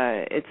 And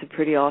it's a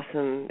pretty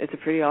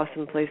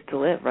awesome place to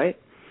live, right?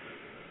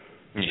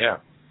 Yeah.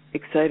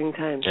 Exciting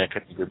times. Yeah, I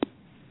couldn't agree.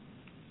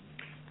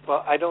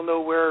 Well, I don't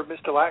know where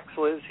Mr.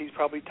 Laxel is. He's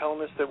probably telling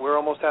us that we're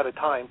almost out of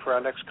time for our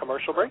next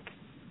commercial break.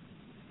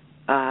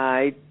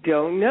 I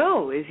don't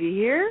know. Is he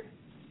here?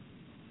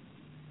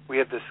 We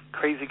have this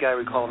crazy guy,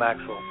 we call him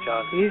Axel,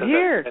 John. He's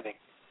here.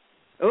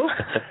 Oh.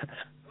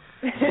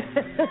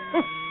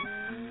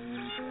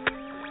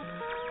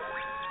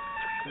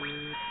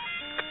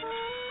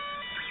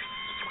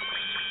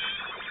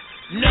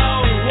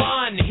 No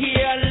one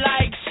here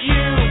likes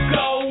you.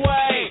 Go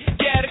away,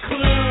 get a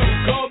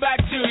clue. Go back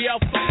to your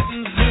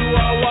fucking zoo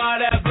or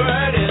whatever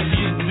it is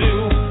you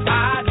do.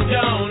 I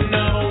don't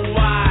know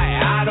why.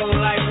 I don't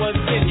like what's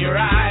in your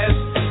eyes,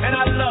 and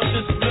I love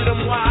to split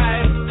them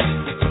wide.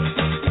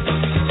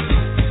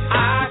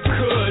 I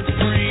could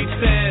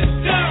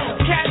pretend,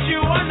 can't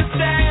you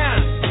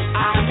understand?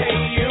 I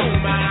hate you,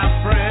 my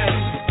friend.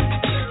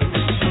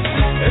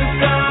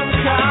 Some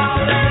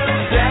call it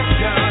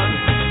obsession.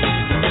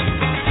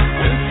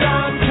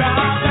 Some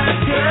call it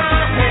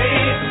girl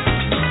hate,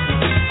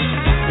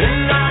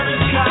 and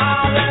others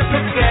call it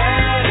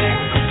pathetic,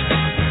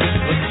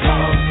 but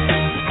some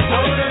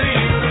totally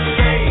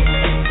relate.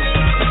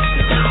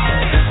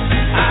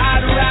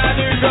 I'd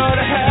rather go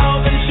to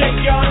hell than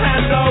shake your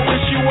hand or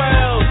wish you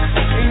well,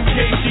 in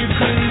case you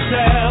couldn't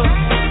tell.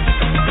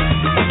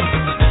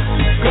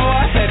 Go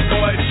ahead,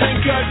 boy,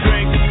 drink your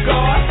drink. Go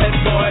ahead,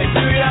 boy,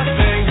 do your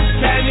thing.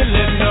 Can you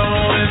live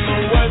knowing the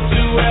words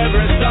to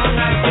every song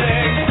I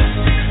sing?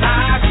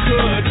 I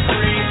could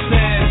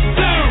pretend.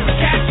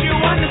 Can't you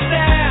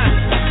understand?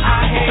 I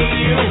hate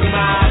you,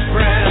 my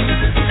friend.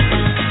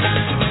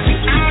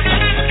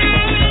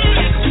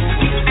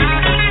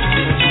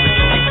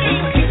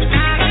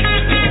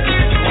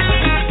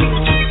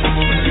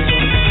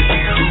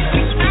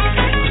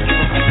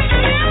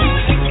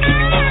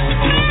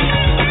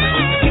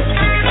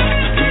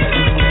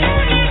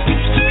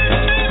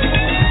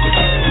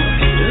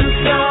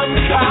 Some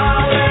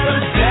call it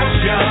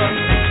obsession,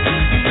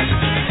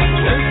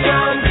 and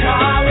some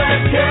call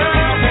it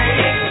girl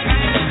hate,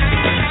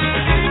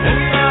 and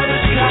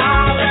others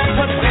call it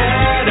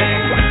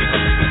pathetic.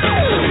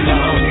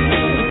 Some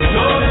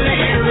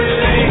totally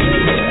relate.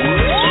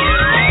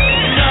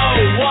 No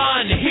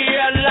one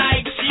here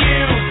likes you.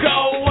 Go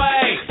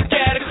away,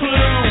 get a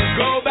clue.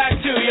 Go back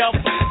to your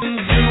fucking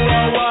zoo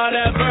or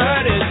whatever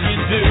it is you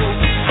do.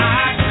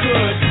 I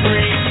could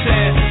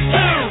pretend.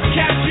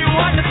 Can't you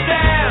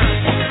understand?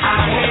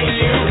 I hate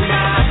you,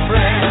 my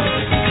friend.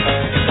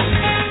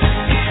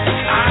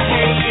 I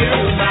hate you,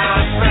 my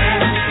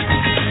friend.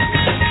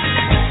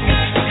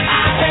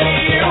 I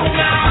hate you,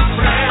 my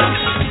friend.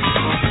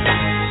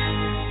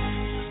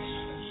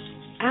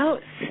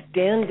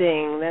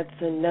 Outstanding. That's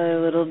another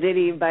little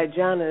ditty by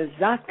John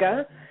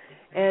Oszajca.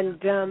 And,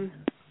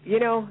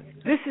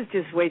 this is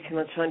just way too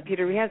much fun.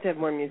 Peter, we have to have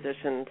more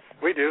musicians.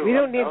 We do. We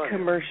don't I'm need telling you.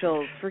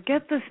 commercials.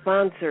 Forget the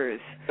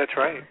sponsors. That's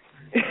right.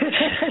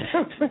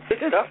 Let's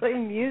just stuff. play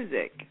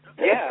music.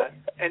 Yeah,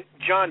 and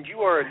John, you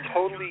are a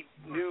totally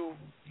new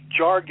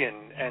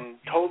jargon and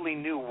totally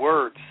new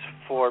words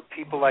for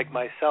people like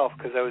myself,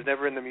 because I was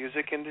never in the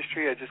music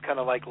industry. I just kind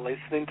of like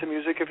listening to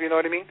music, if you know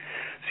what I mean.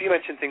 So you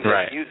mentioned things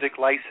Right. like music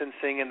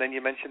licensing, and then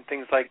you mentioned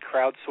things like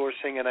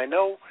crowdsourcing, and I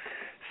know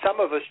some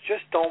of us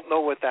just don't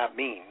know what that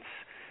means.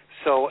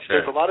 So Sure.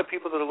 there's a lot of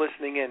people that are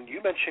listening in.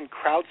 You mentioned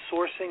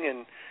crowdsourcing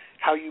and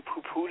how you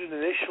poo-pooed it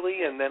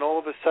initially, and then all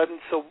of a sudden,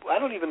 so I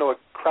don't even know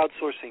what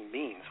crowdsourcing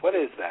means. What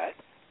is that?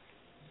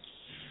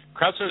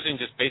 Crowdsourcing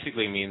just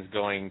basically means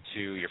going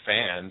to your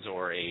fans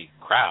or a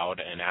crowd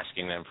and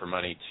asking them for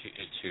money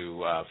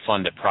to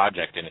fund a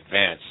project in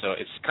advance. So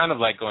it's kind of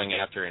like going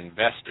after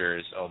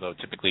investors, although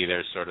typically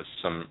there's sort of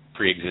some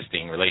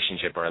pre-existing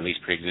relationship or at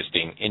least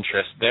pre-existing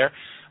interest there.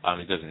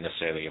 It doesn't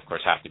necessarily, of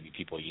course, have to be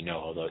people you know,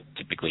 although it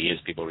typically is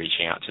people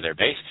reaching out to their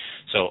base.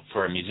 So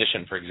for a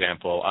musician, for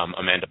example,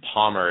 Amanda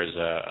Palmer is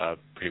a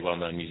pretty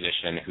well-known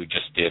musician who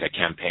just did a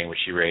campaign where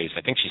she raised,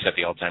 I think she set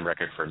the all-time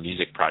record for a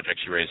music project.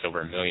 She raised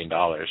over $1 million.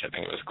 I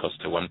think it was close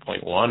to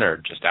 1.1 or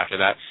just after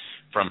that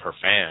from her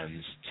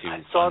fans to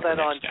I saw fund that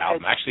her on next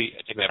album. Actually,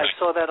 I take that back. I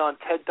saw that on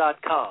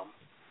TED.com.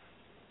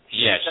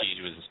 Yeah,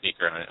 she was a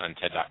speaker on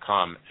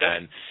TED.com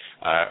and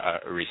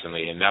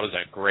recently, and that was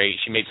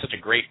she made such a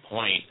great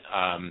point,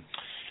 and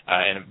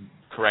a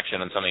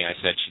correction on something I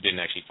said. She didn't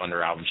actually fund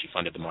her album. She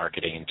funded the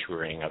marketing and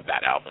touring of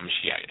that album.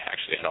 She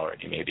actually had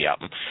already made the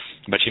album.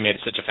 But she made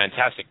such a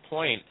fantastic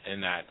point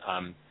in that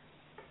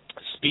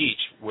speech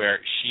where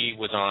she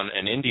was on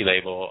an indie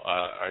label,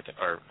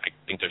 or I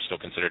think they're still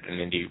considered an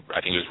indie,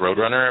 I think it was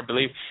Roadrunner, I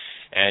believe,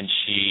 and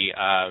she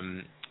had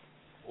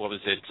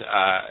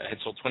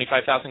sold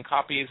 25,000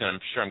 copies, and I'm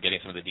sure I'm getting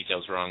some of the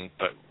details wrong,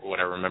 but what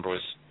I remember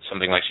was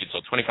something like she'd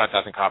sold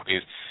 25,000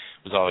 copies,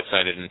 was all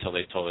excited until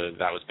they told her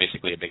that was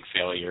basically a big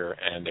failure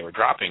and they were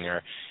dropping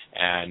her,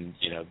 and,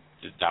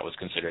 that was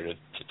considered a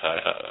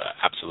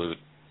absolute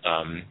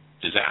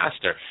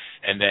disaster.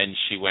 And then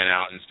she went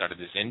out and started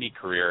this indie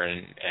career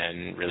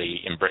and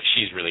really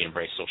she's really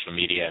embraced social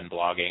media and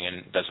blogging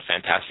and does a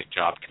fantastic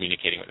job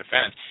communicating with her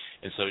fans.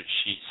 And so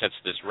she sets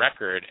this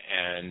record,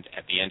 and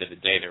at the end of the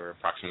day, there were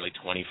approximately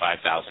 25,000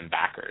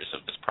 backers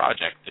of this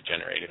project that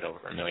generated over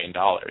 $1 million.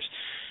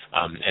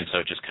 And so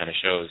it just kind of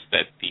shows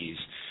that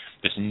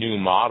this new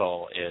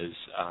model is,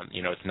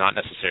 it's not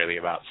necessarily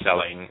about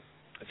selling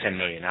 10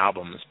 million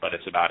albums, but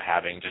it's about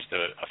having just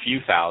a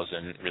few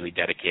thousand really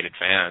dedicated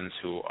fans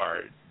who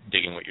are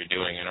digging what you're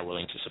doing and are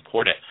willing to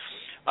support it.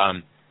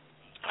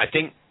 I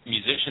think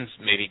musicians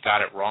maybe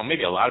got it wrong.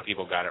 Maybe a lot of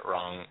people got it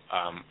wrong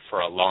for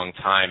a long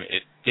time.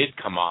 It did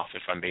come off,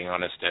 if I'm being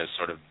honest, as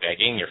sort of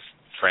begging your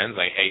friends,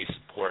 like, hey,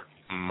 support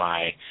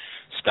my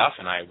stuff,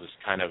 and I was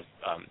kind of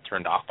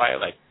turned off by it,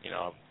 like,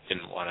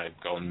 didn't want to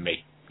go and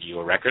make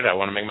you a record. I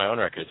want to make my own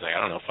record. It's like,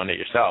 I don't know, fund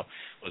it yourself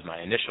was my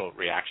initial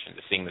reaction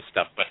to seeing this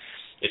stuff. But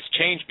it's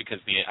changed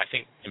because I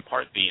think in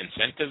part the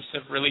incentives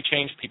have really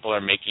changed. People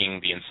are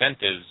making the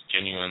incentives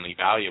genuinely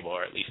valuable,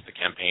 or at least the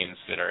campaigns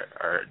that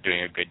are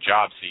doing a good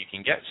job. So you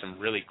can get some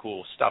really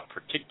cool stuff,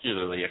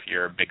 particularly if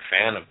you're a big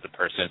fan of the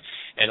person,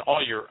 and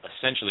all you're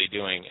essentially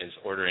doing is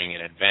ordering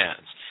in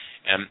advance.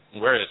 And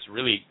where it's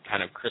really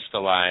kind of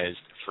crystallized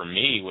for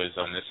me was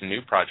on this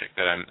new project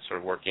that I'm sort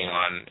of working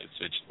on,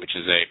 which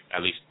is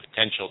at least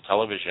potential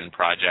television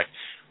project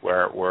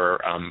where we're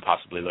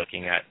possibly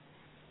looking at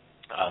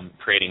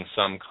creating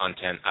some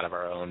content out of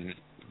our own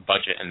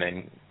budget and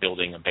then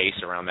building a base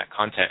around that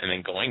content and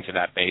then going to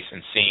that base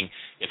and seeing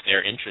if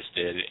they're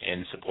interested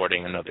in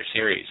supporting another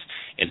series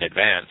in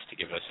advance to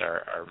give us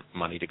our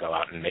money to go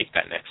out and make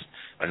that next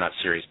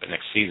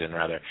season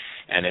rather.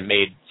 And it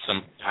made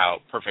somehow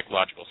perfect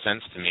logical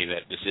sense to me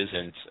that this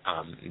isn't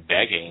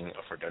begging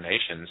for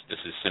donations.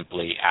 This is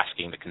simply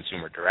asking the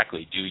consumer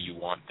directly, do you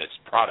want this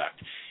product?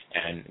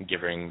 And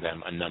giving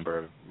them a number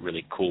of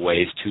really cool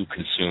ways to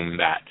consume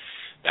that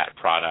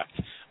product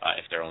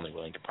if they're only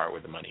willing to part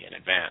with the money in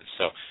advance.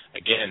 So,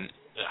 again,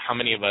 how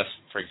many of us,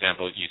 for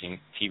example, using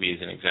TV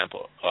as an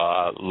example,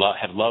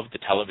 have loved the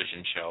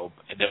television show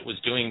that was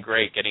doing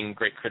great, getting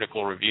great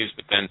critical reviews,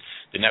 but then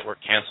the network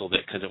canceled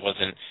it because it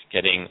wasn't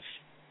getting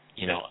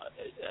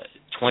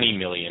 20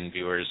 million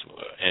viewers,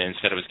 and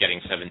instead it was getting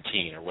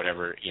 17 or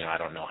whatever. I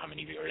don't know how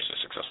many viewers a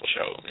successful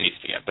show needs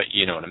to get, but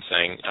you know what I'm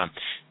saying.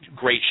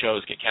 Great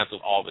shows get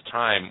canceled all the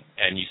time,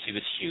 and you see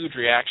this huge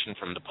reaction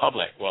from the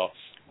public. Well,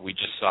 we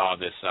just saw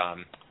this,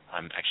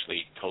 I'm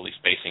actually totally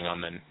spacing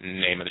on the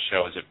name of the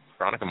show. Is it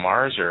Veronica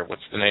Mars, or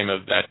what's the name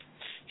of that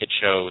hit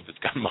show that's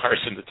got Mars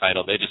in the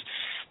title? They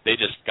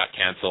just got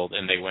canceled,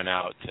 and they went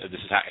out. This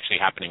is actually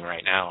happening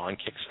right now on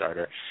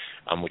Kickstarter,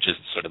 which is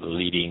sort of the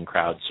leading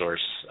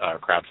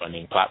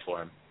crowdfunding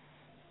platform.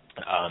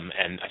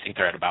 And I think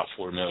they're at about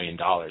 $4 million.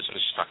 I was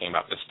just talking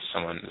about this to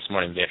someone this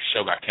morning. Their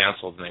show got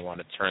canceled, and they want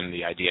to turn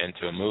the idea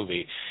into a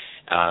movie.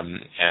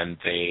 And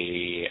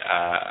they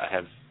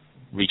have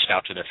reached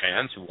out to their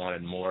fans who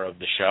wanted more of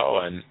the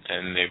show,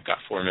 and they've got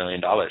 $4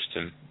 million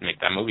to make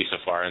that movie so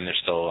far, and there's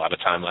still a lot of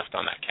time left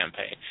on that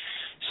campaign.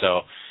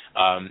 So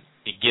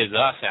it gives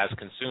us as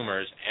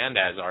consumers and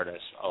as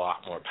artists a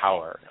lot more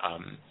power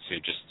to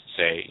just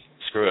say,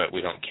 screw it,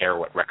 we don't care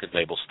what record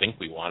labels think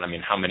we want. I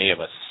mean, how many of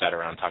us sat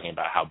around talking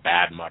about how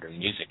bad modern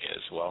music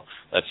is? Well,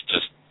 let's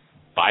just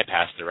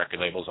bypass the record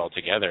labels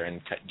altogether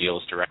and cut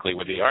deals directly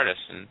with the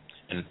artists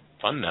and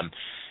fund them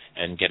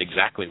and get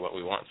exactly what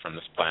we want from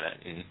this planet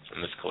and from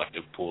this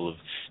collective pool of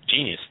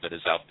genius that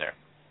is out there.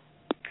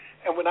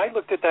 And when I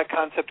looked at that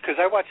concept,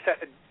 because I watched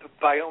that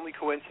by only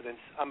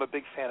coincidence, I'm a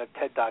big fan of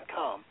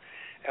TED.com,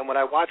 and when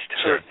I watched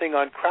her thing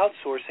on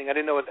crowdsourcing, I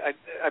didn't know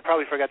I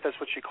probably forgot that's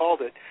what she called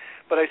it,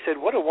 but I said,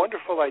 what a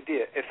wonderful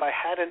idea. If I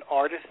had an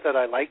artist that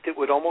I liked, it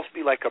would almost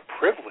be like a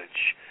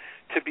privilege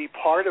to be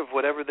part of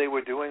whatever they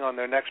were doing on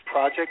their next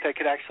project. I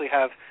could actually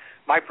have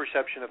my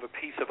perception of a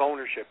piece of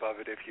ownership of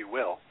it, if you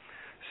will.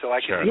 So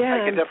I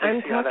can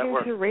definitely see how that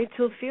works. I'm talking to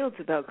Rachel Fields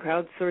about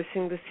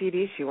crowdsourcing the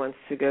CD she wants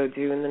to go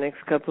do in the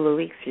next couple of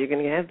weeks. You're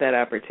going to have that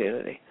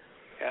opportunity.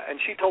 Yeah,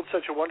 and she told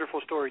such a wonderful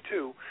story,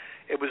 too.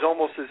 It was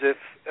almost as if,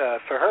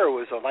 for her, it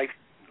was a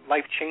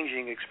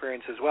life-changing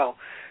experience as well,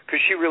 because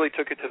she really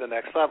took it to the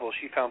next level.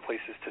 She found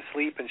places to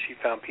sleep, and she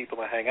found people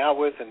to hang out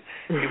with, and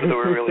people that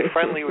were really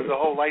friendly. It was a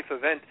whole life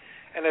event.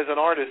 And as an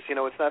artist,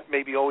 it's not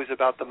maybe always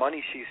about the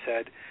money, she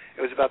said.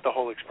 It was about the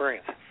whole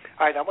experience.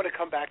 All right, I want to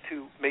come back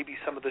to maybe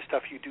some of the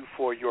stuff you do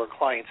for your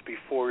clients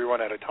before we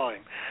run out of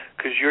time,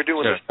 because you're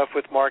doing the stuff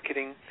with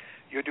marketing.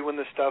 You're doing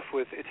the stuff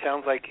with, it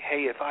sounds like,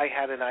 hey, if I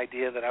had an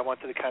idea that I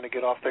wanted to kind of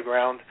get off the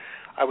ground,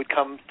 I would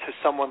come to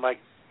someone like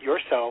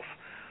yourself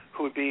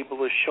who would be able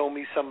to show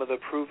me some of the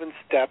proven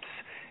steps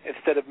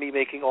instead of me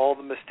making all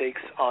the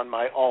mistakes on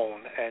my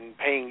own, and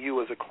paying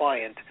you as a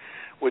client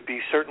would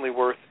be certainly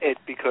worth it,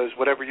 because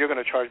whatever you're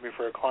going to charge me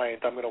for a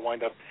client, I'm going to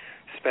wind up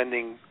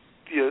spending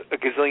a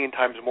gazillion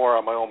times more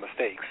on my own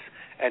mistakes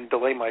and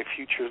delay my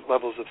future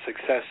levels of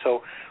success.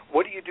 So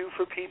what do you do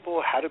for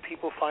people? How do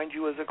people find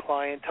you as a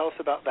client? Tell us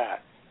about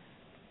that.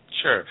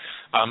 Sure.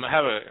 I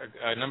have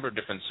a number of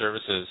different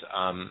services.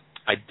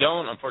 I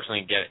don't,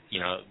 unfortunately, get,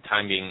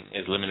 time being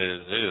as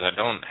limited as it is, I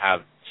don't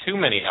have too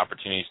many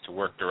opportunities to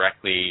work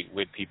directly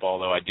with people,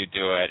 although I do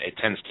it. It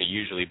tends to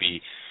usually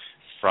be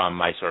from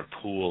my sort of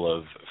pool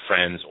of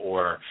friends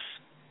or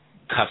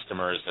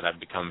customers that I've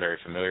become very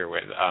familiar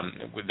with.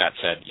 With that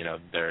said,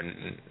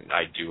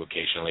 I do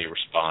occasionally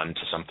respond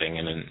to something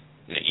in an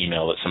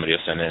email that somebody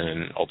will send in,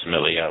 and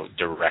ultimately a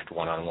direct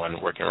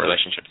one-on-one working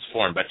relationship is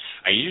formed. But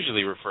I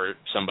usually refer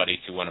somebody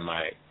to one of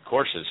my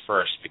courses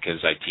first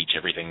because I teach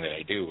everything that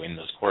I do in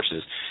those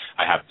courses.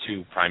 I have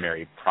two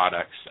primary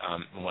products.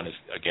 One is,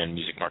 again,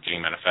 Music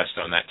Marketing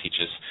Manifesto, and that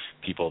teaches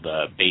people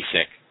the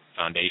basic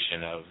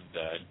foundation of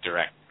the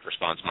direct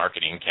response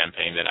marketing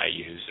campaign that I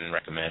use and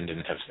recommend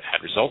and have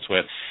had results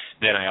with.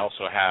 Then I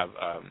also have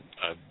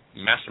a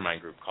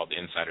mastermind group called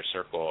the Insider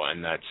Circle,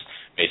 and that's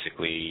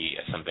basically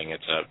something.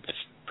 It's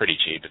pretty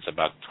cheap. It's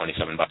about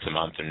 $27 a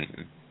month,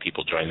 and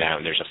people join that.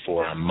 And there's a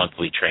forum,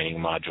 monthly training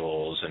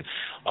modules, and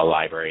a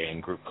library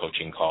and group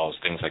coaching calls,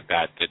 things like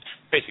that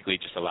basically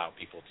just allow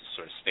people to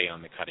sort of stay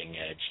on the cutting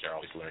edge. They're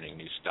always learning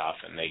new stuff,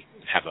 and they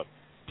have a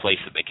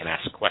place that they can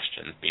ask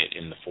questions, be it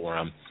in the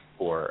forum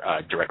or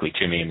directly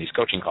to me in these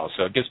coaching calls.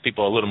 So it gives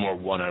people a little more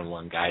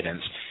one-on-one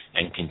guidance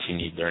and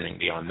continued learning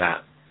beyond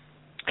that.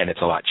 And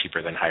it's a lot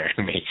cheaper than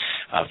hiring me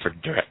for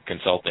direct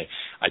consulting.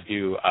 I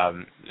do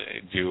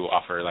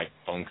offer like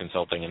phone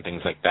consulting and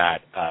things like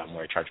that,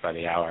 where I charge by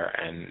the hour,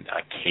 and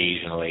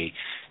occasionally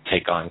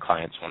take on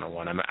clients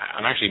one-on-one.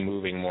 I'm actually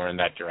moving more in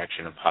that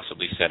direction of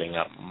possibly setting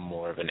up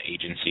more of an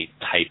agency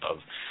type of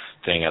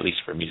thing, at least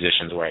for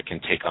musicians, where I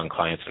can take on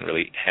clients and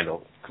really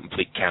handle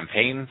complete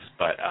campaigns.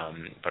 But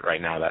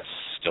right now that's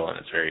still in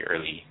its very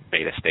early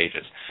beta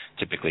stages.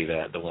 Typically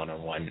the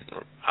one-on-one.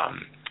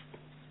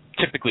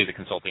 Typically the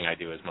consulting I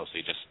do is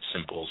mostly just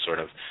simple sort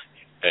of,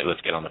 hey,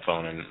 let's get on the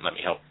phone and let me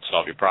help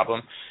solve your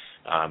problem.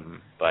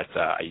 But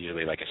I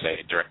usually, like I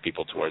say, direct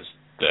people towards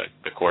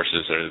the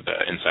courses or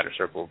the Insider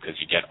Circle because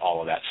you get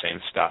all of that same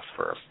stuff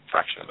for a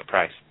fraction of the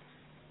price.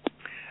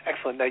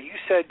 Excellent. Now, you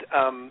said,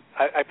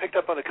 I picked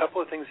up on a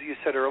couple of things that you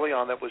said early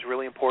on that was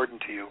really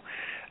important to you,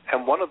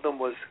 and one of them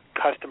was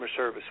customer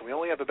service. And we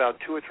only have about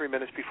 2 or 3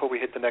 minutes before we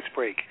hit the next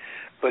break.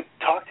 But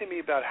talk to me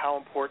about how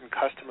important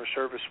customer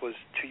service was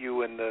to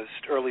you in the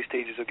early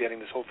stages of getting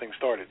this whole thing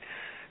started,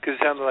 because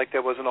it sounded like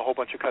there wasn't a whole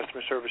bunch of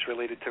customer service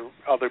related to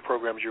other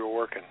programs you were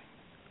working.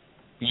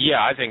 Yeah,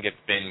 I think it's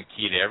been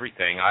key to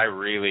everything. I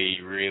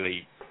really,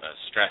 really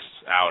stress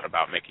out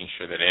about making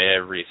sure that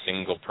every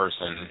single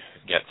person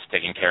gets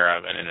taken care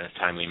of and in a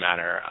timely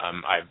manner.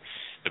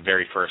 The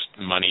very first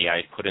money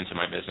I put into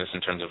my business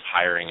in terms of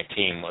hiring a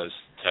team was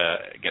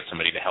to get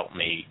somebody to help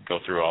me go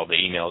through all the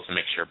emails and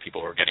make sure people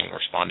were getting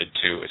responded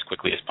to as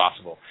quickly as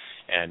possible.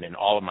 And in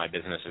all of my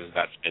businesses,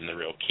 that's been the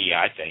real key,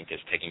 I think,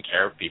 is taking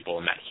care of people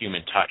and that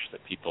human touch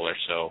that people are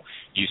so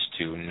used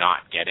to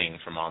not getting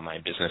from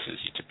online businesses.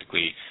 You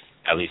typically,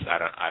 at least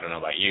I don't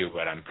know about you,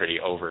 but I'm pretty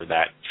over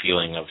that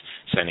feeling of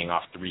sending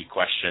off 3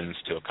 questions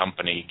to a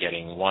company,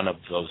 getting one of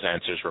those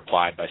answers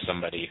replied by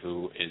somebody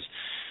who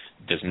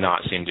does not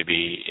seem to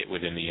be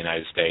within the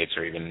United States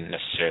or even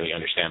necessarily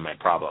understand my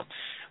problem.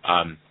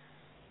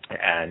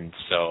 And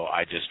so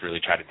I just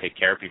really try to take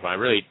care of people. I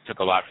really took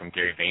a lot from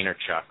Gary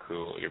Vaynerchuk,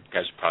 who you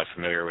guys are probably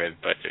familiar with,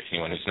 but if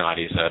anyone who's not,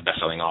 he's a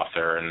best-selling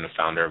author and the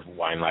founder of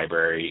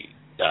WineLibrary.tv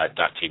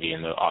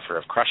and the author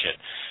of Crush It.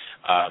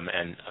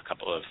 And a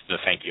couple of the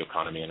Thank You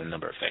Economy and a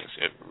number of things.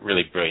 A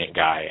really brilliant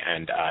guy,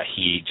 and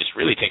he just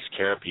really takes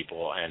care of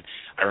people. And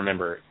I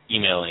remember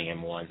emailing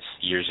him once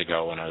years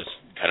ago when I was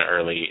kind of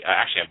early.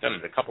 Actually, I've done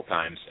it a couple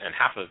times, and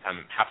half of the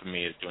time, half of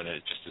me is doing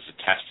it just as a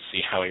test to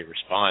see how he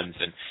responds.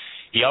 And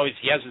he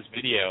has this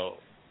video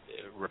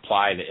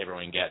reply that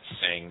everyone gets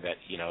saying that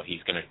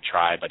he's going to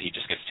try, but he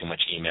just gets too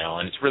much email,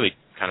 and it's really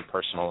kind of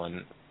personal,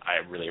 and I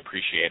really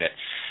appreciate it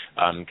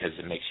because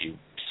it makes you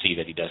see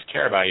that he does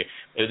care about you.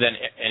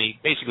 And he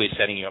basically is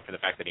setting you up for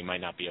the fact that he might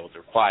not be able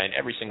to reply. And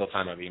every single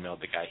time I've emailed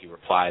the guy, he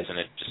replies, and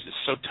it just is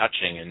so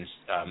touching and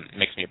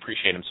makes me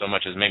appreciate him so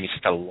much. It's made me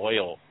such a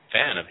loyal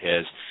fan of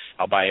his.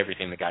 I'll buy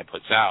everything the guy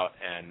puts out,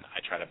 and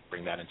I try to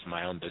bring that into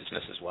my own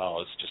business as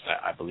well. It's just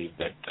I believe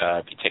that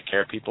if you take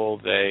care of people,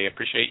 they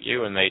appreciate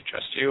you and they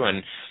trust you,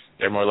 and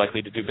they're more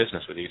likely to do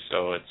business with you.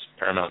 So it's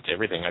paramount to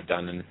everything I've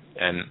done,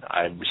 and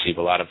I receive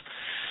a lot of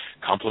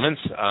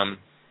compliments,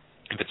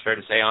 if it's fair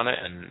to say, on it,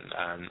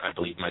 and I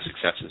believe my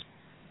success has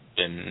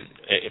been,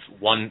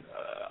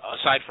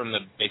 aside from the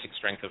basic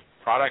strength of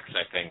products,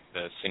 I think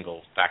the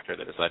single factor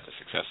that has led to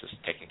success is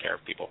taking care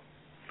of people.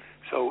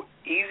 So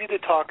easy to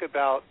talk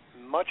about,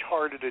 much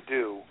harder to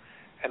do,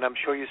 and I'm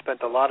sure you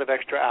spent a lot of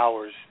extra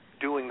hours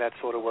doing that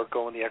sort of work,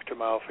 going the extra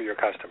mile for your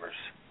customers.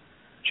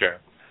 Sure.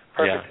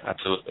 Perfect. Yeah,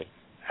 absolutely.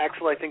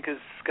 Axel, I think, is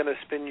going to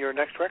spin your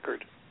next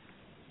record.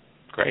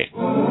 Great.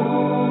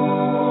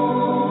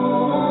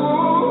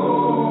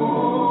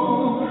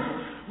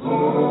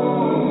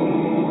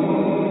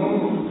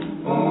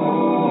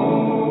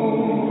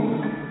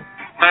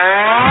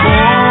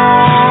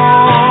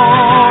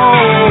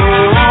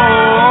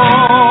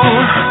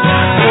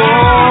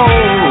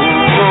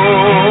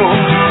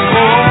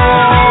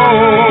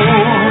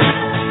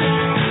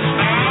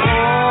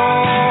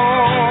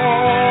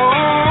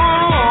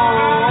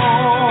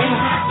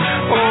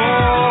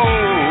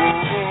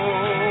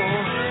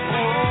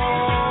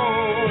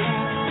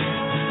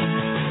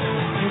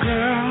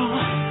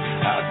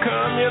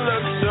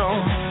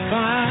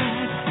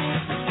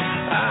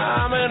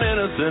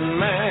 innocent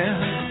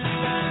man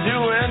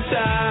doing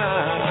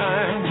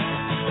time.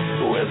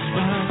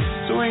 Whisper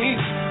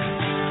sweet,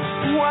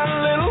 one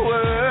little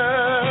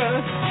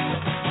word.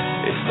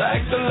 It's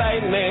like the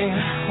lightning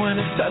when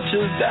it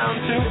touches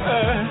down to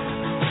earth.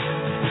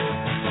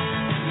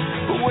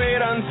 But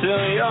wait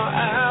until you're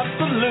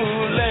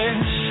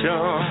absolutely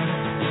sure,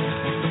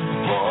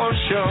 for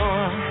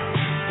sure.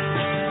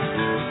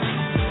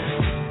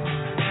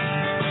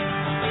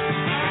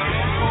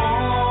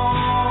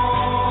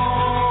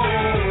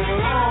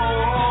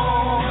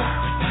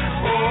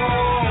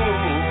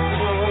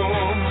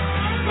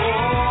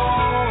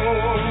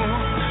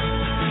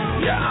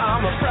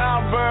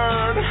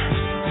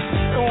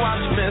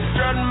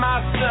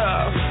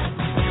 Myself,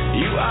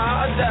 you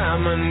are a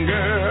diamond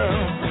girl.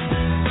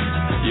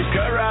 You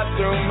cut right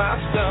through my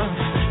stuff.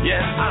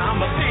 Yeah,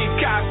 I'm a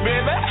peacock,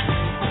 baby.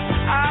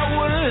 I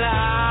wouldn't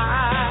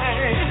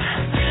lie.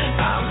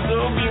 I'm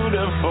so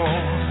beautiful,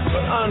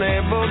 but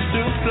unable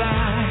to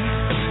fly.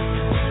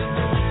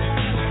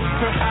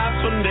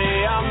 Perhaps one day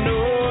I'll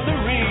know the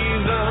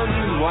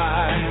reasons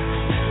why.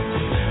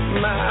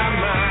 My.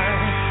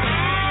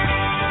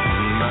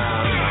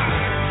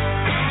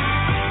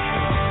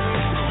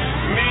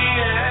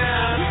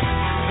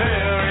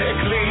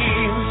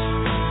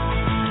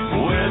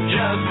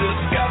 Just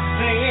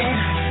discussing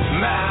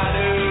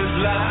matters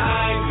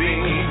like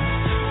these.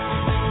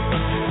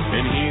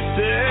 And he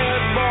said,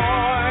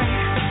 boy,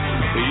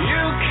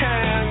 you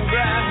can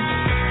grasp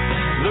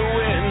the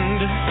wind.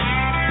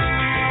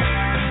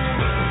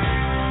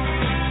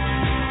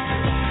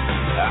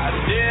 I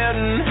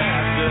didn't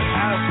have to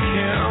ask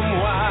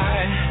him why.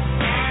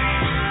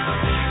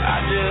 I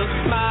just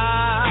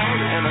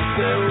smiled and I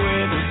said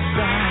with a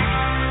sigh,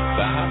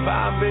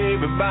 bye-bye,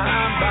 baby,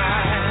 bye-bye.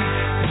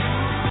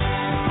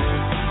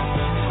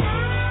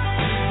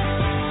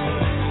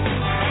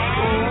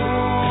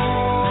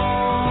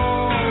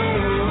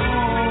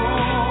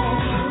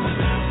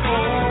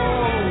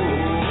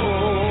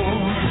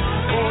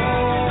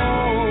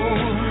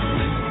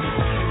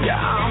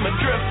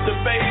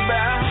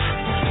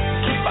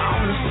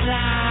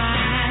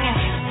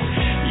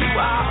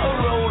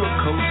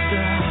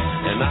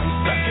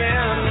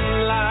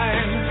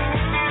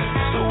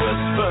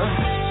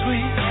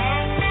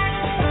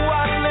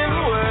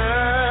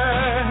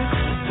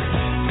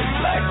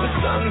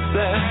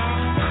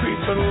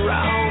 Creeping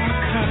around the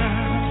curve.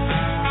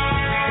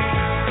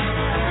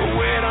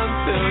 Wait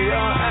until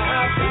you're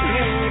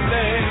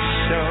absolutely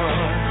sure,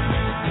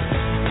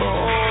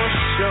 for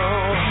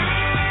sure.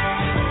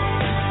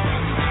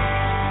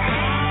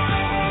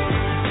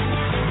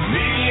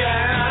 Me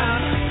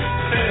and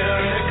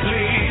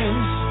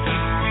Pericles,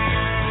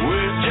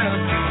 we're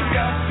just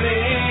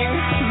discussing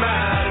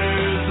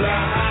matters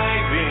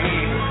like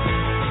these.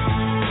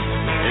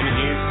 And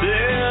he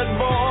said,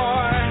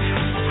 boy,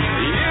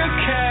 you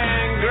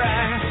can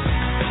grasp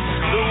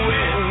the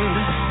wind.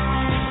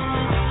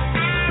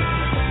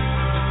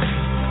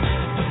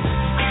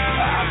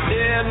 I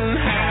didn't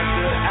have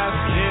to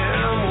ask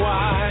him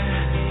why.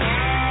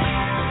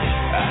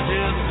 I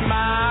just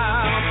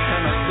smiled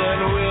and I said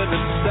with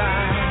a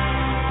sigh,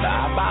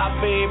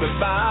 bye-bye, baby,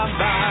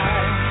 bye-bye.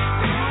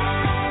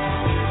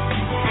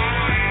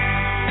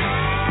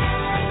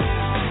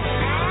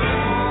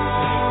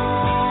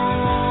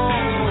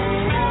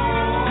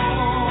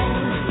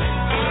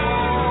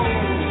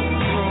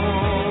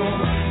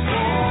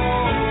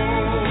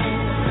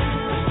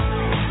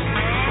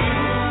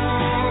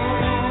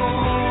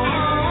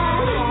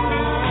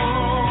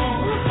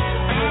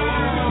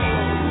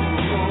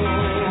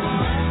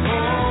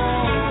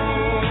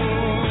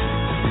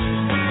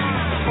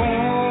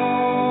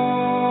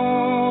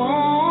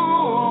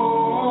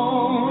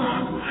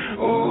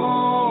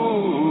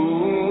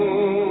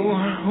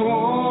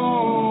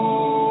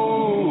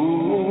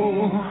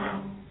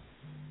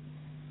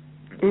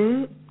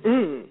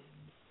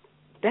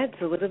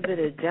 A little bit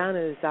of John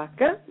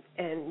Oszajca,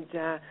 and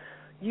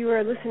you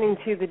are listening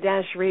to the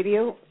Dash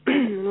Radio,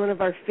 one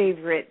of our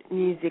favorite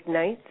music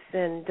nights,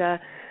 and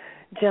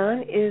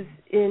John is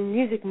in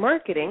music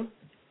marketing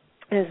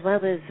as well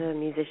as a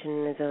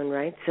musician in his own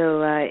right,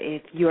 so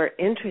if you are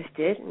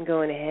interested in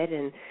going ahead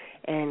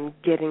and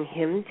getting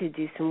him to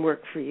do some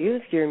work for you,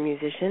 if you're a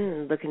musician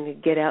and looking to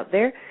get out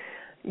there,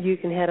 you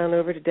can head on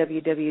over to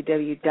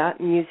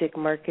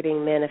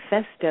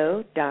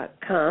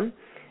www.musicmarketingmanifesto.com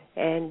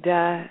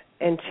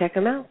and check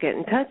him out, get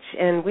in touch,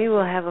 and we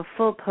will have a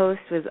full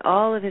post with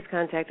all of his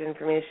contact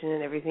information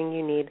and everything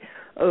you need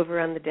over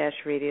on the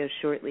Dash Radio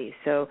shortly.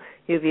 So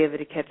you'll be able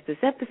to catch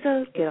this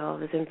episode, get all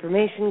of his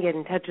information, get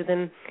in touch with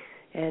him,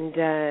 and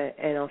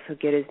also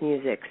get his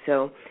music.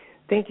 So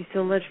thank you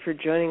so much for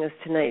joining us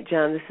tonight,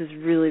 John. This has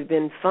really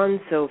been fun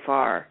so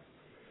far.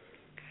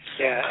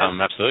 Yeah.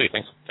 Absolutely.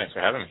 Thanks for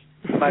having me.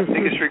 My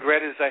biggest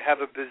regret is I have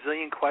a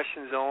bazillion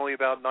questions and only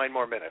about 9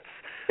 more minutes.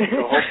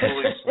 So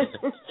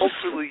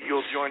hopefully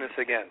you'll join us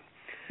again.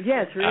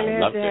 Yes, we're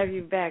going to have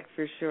you back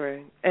for sure.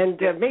 And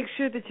make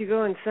sure that you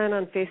go and sign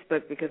on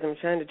Facebook because I'm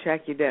trying to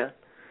track you down.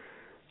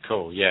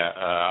 Cool. Yeah,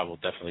 I will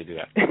definitely do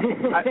that.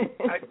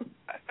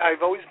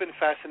 I've always been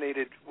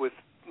fascinated with.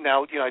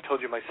 Now, I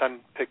told you my son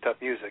picked up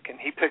music, and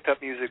he picked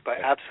up music by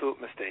absolute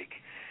mistake.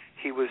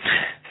 He was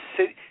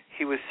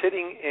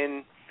sitting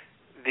in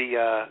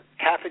the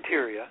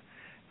cafeteria,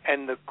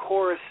 and the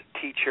chorus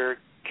teacher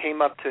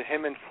came up to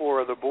him and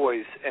 4 other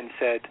boys and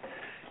said,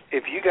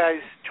 "If you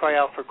guys try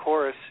out for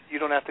chorus, you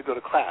don't have to go to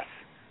class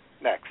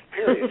next,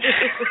 period."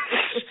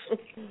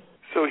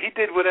 So he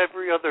did what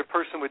every other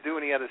person would do,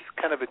 and he had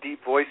kind of a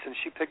deep voice, and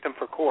she picked him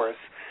for chorus.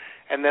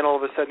 And then all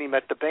of a sudden he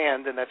met the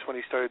band, and that's when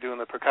he started doing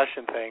the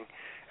percussion thing.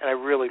 And I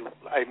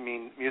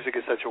mean, music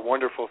is such a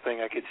wonderful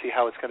thing. I could see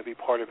how it's going to be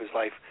part of his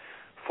life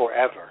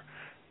forever.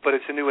 But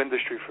it's a new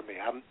industry for me.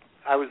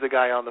 I was the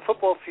guy on the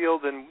football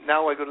field, and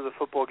now I go to the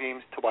football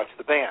games to watch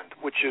the band,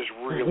 which is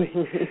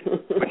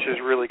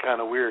really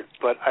kind of weird.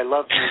 But I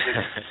love music,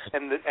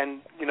 and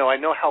I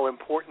know how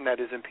important that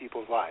is in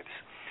people's lives.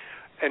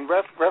 In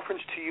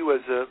reference to you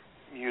as a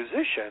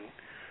musician,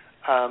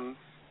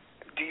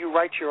 do you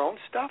write your own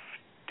stuff?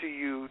 Do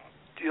you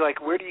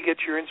where do you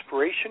get your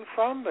inspiration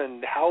from,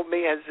 and how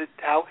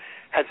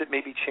has it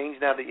maybe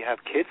changed now that you have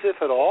kids, if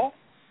at all?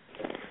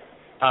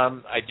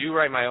 I do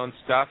write my own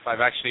stuff. I've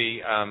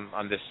actually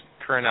on this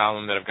current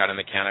album that I've got in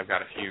the can, I've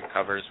got a few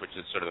covers, which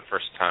is sort of the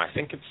first time. I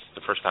think it's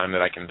the first time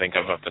that I can think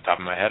of off the top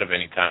of my head of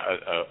any time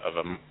of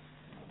an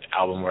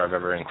album where I've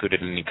ever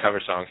included any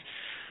cover songs.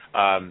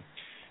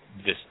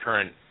 This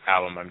current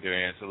album I'm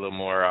doing, it's a little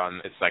more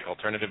on. It's like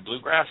alternative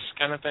bluegrass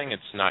kind of thing.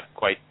 It's not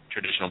quite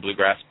traditional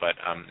bluegrass, but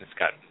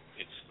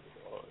it's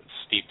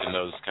steeped in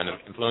those kind of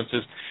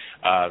influences,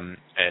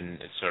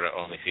 and it's sort of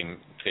only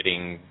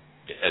fitting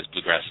as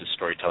bluegrass is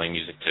storytelling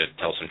music to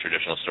tell some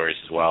traditional stories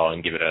as well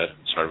and give it a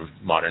sort of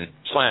modern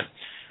slant.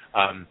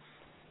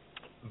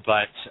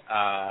 But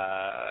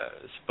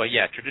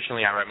yeah,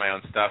 traditionally I write my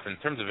own stuff. In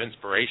terms of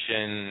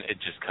inspiration, it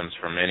just comes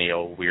from any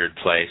old weird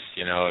place.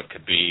 It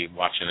could be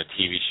watching a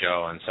TV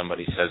show and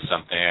somebody says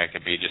something. It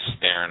could be just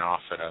staring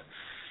off at a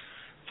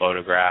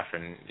photograph,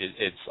 and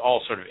it's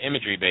all sort of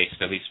imagery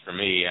based, at least for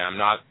me. I'm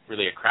not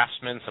really a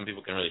craftsman. Some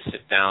people can really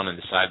sit down and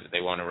decide that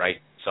they want to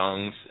write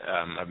songs.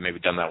 I've maybe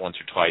done that once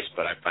or twice,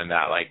 but I find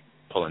that like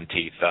pulling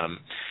teeth.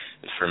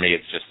 For me,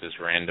 it's just this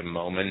random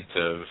moment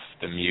of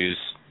the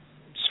muse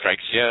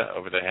strikes you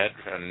over the head,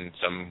 and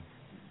some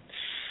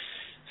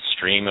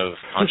stream of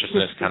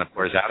consciousness kind of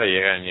pours out of you,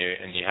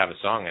 and you have a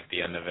song at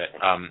the end of it.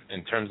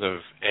 In terms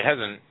of, it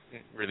hasn't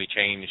really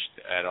changed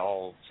at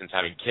all since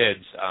having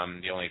kids.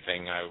 The only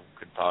thing I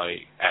could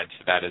probably add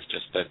to that is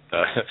just that,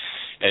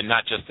 and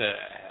not just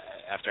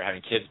after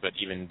having kids, but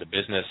even the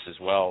business as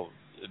well.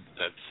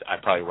 I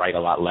probably write a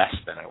lot less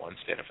than I once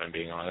did, if I'm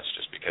being honest,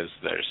 just because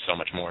there's so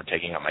much more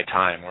taking up my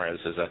time, whereas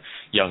as a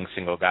young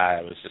single guy,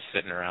 I was just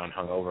sitting around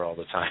hungover all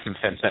the time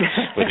and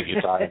with a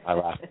guitar in my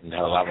lap and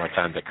had a lot more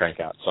time to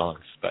crank out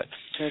songs. But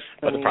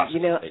the process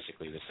is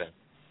basically the same.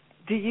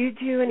 Do you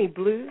do any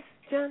blues,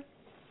 John?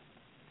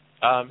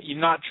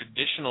 Not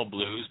traditional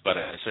blues, but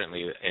I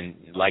certainly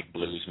like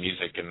blues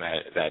music, and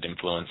that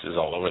influence is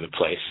all over the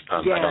place.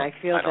 I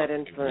feel that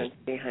influence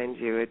behind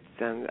you. It's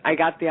I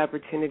got the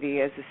opportunity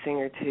as a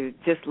singer to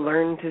just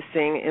learn to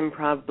sing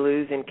improv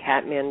blues in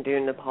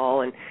Kathmandu,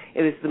 Nepal, and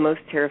it was the most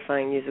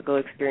terrifying musical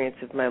experience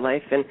of my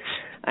life. And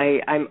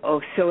I'm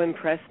so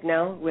impressed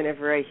now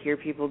whenever I hear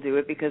people do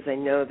it, because I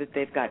know that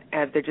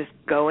they're just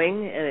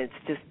going, and it's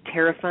just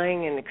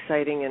terrifying and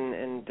exciting,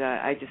 and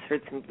I just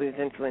heard some blues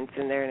influence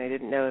in there, and I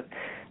didn't know if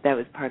that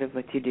was part of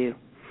what you do.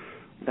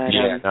 But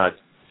it's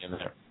in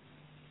there.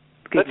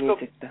 Good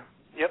music, though.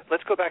 Yep,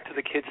 let's go back to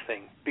the kids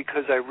thing,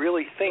 because I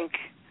really think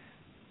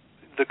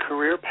the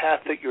career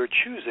path that you're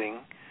choosing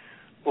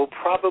will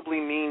probably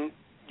mean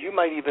you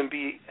might even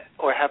be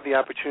or have the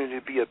opportunity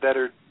to be a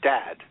better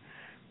dad,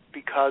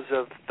 because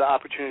of the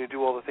opportunity to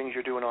do all the things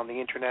you're doing on the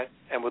internet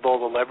and with all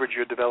the leverage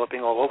you're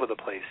developing all over the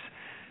place.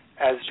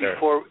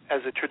 Before,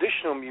 as a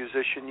traditional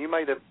musician, you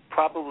might have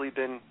probably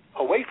been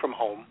away from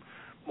home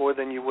more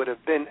than you would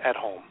have been at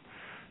home.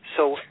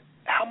 So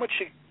how much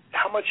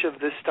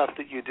of this stuff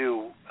that you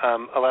do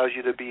allows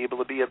you to be able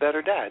to be a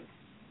better dad?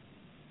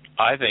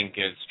 I think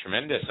it's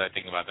tremendous. I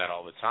think about that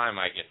all the time.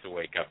 I get to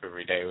wake up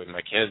every day with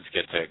my kids,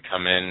 get to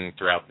come in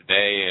throughout the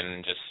day,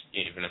 and just,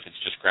 even if it's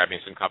just grabbing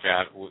some coffee.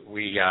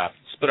 We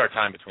split our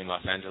time between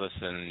Los Angeles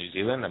and New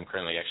Zealand. I'm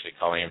currently actually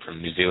calling in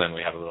from New Zealand.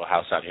 We have a little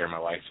house out here. My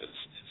wife is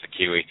a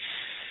Kiwi,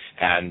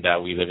 and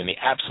we live in the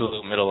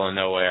absolute middle of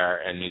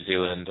nowhere in New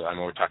Zealand.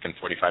 We're talking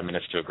 45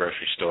 minutes to a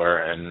grocery store,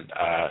 and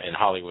in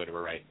Hollywood,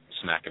 we're right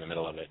smack in the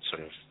middle of it,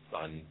 sort of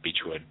on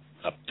Beechwood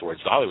up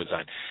towards the Hollywood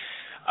sign.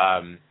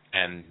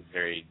 And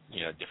very,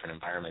 different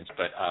environments.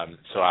 But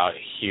so out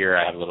here,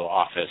 I have a little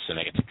office, and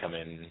I get to come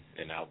in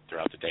and out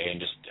throughout the day, and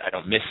just I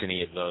don't miss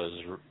any of those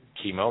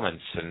key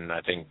moments. And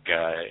I think,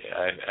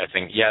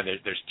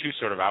 there's two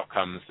sort of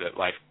outcomes that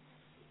life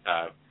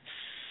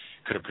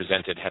could have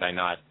presented had I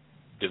not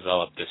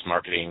developed this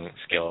marketing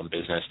skill and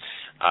business.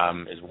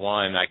 Is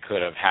one, I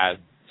could have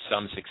had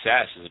some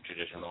success as a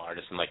traditional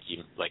artist, and like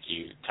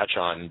you touch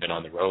on, been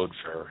on the road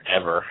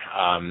forever,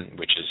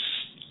 which is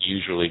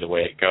usually the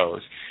way it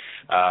goes.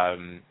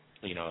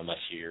 unless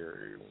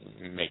you're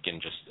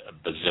making just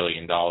 $1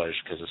 bazillion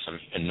because of some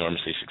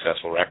enormously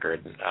successful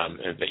record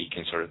that you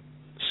can sort of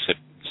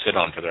sit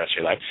on for the rest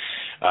of your life.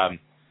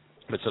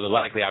 But so the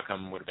likely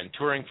outcome would have been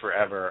touring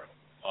forever,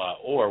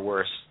 or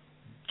worse,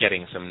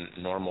 getting some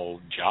normal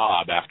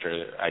job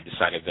after I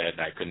decided that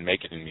I couldn't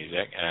make it in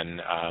music,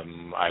 and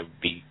I'd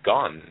be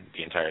gone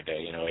the entire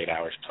day, 8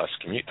 hours plus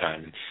commute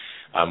time.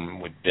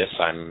 With this,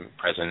 I'm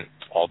present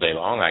all day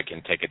long. I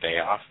can take a day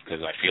off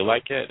because I feel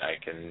like it. I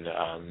can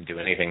do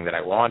anything that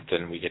I want,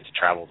 and we get to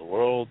travel the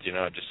world.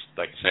 Just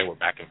like I say, we're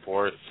back and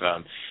forth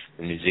from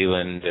New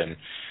Zealand and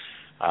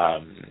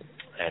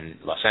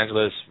Los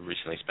Angeles.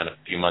 Recently spent a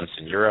few months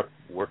in Europe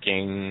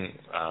working.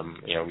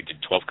 We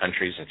did 12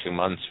 countries in 2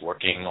 months,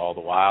 working all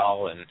the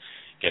while and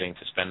getting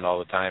to spend all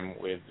the time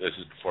with. This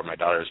is before my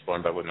daughter was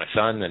born, but with my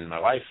son and my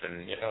wife,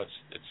 and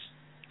it's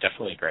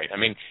definitely great. I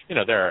mean,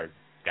 there are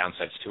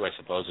downsides too, I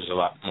suppose. There's a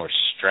lot more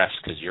stress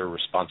because you're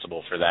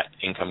responsible for that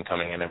income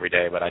coming in every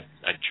day, but I'd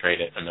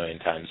trade it a million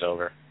times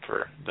over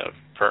for the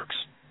perks.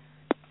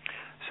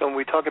 So when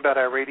we talk about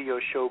our radio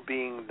show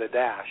being the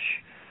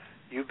dash,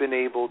 you've been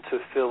able to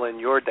fill in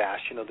your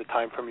dash, the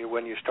time from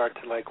when you start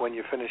to when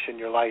you finish in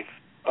your life,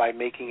 by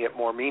making it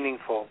more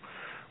meaningful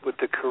with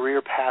the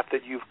career path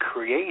that you've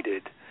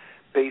created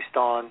based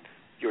on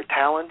your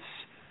talents,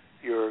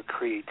 your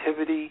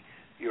creativity,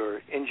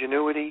 your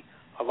ingenuity,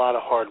 a lot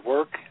of hard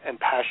work, and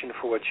passion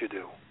for what you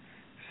do.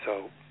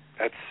 So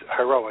that's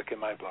heroic in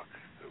my book.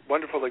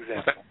 Wonderful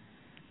example.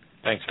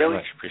 Thanks very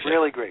much. Appreciate it.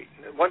 Really great.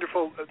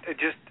 Wonderful,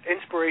 just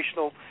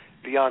inspirational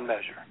beyond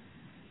measure.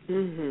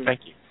 Mm-hmm.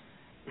 Thank you.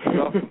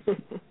 You're welcome.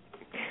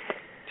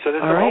 So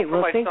there's some hope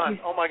for my son.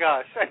 Oh, my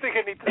gosh. I think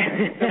I need to.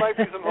 There might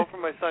be some hope for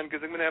my son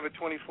because I'm going to have a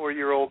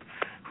 24-year-old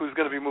who's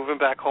going to be moving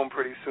back home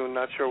pretty soon.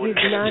 Not sure what he's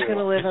going to do. He's not going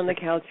to live on the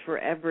couch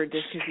forever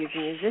just because he's a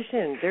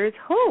musician. There's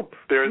hope.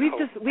 There's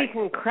hope. We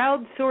can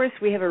crowdsource.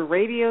 We have a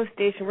radio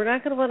station. We're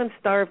not going to let him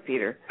starve,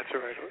 Peter. That's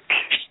all right.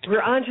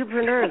 We're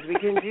entrepreneurs. We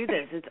can do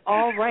this. It's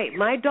all right.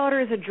 My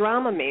daughter is a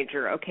drama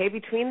major, okay?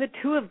 Between the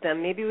two of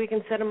them, maybe we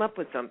can set him up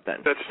with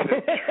something. That's true.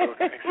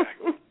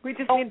 Exactly. We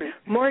just need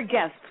more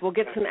guests. We'll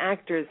get some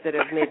actors that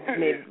have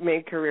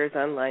made careers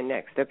online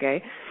next,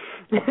 okay?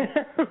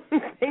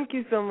 Thank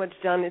you so much,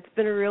 John. It's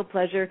been a real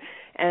pleasure,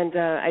 and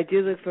I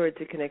do look forward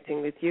to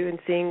connecting with you and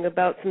seeing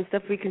about some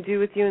stuff we can do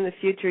with you in the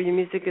future. Your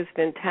music is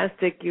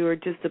fantastic. You are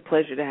just a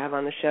pleasure to have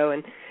on the show,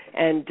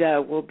 and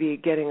we'll be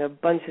getting a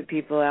bunch of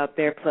people out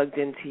there plugged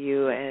into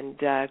you, and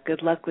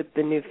good luck with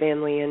the new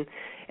family and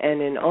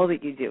in all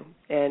that you do.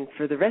 And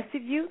for the rest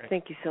of you,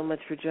 thank you so much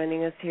for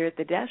joining us here at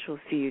The Dash. We'll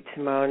see you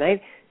tomorrow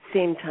night,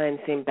 same time,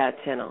 same bat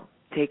channel.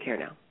 Take care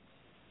now.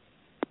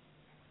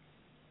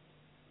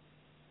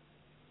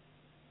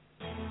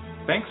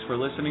 Thanks for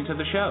listening to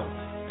the show.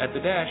 At The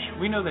Dash,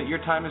 we know that your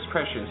time is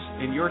precious,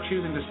 and your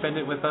choosing to spend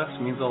it with us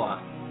means a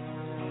lot.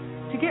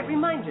 To get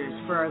reminders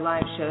for our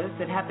live shows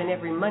that happen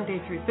every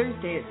Monday through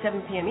Thursday at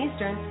 7 p.m.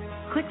 Eastern,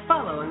 click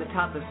follow on the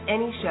top of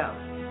any show.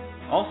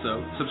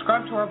 Also,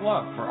 subscribe to our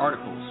blog for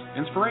articles,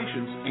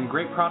 inspirations, and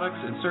great products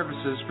and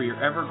services for your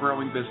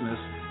ever-growing business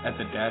at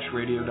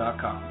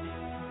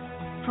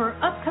thedashradio.com. For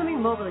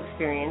upcoming mobile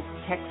experience,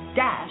 text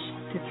DASH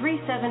to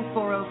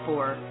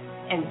 37404,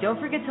 and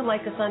don't forget to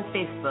like us on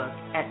Facebook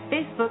at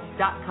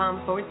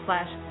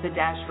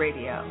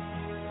facebook.com/thedashradio.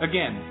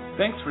 Again,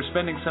 thanks for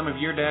spending some of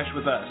your dash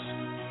with us.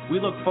 We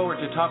look forward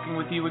to talking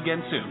with you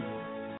again soon.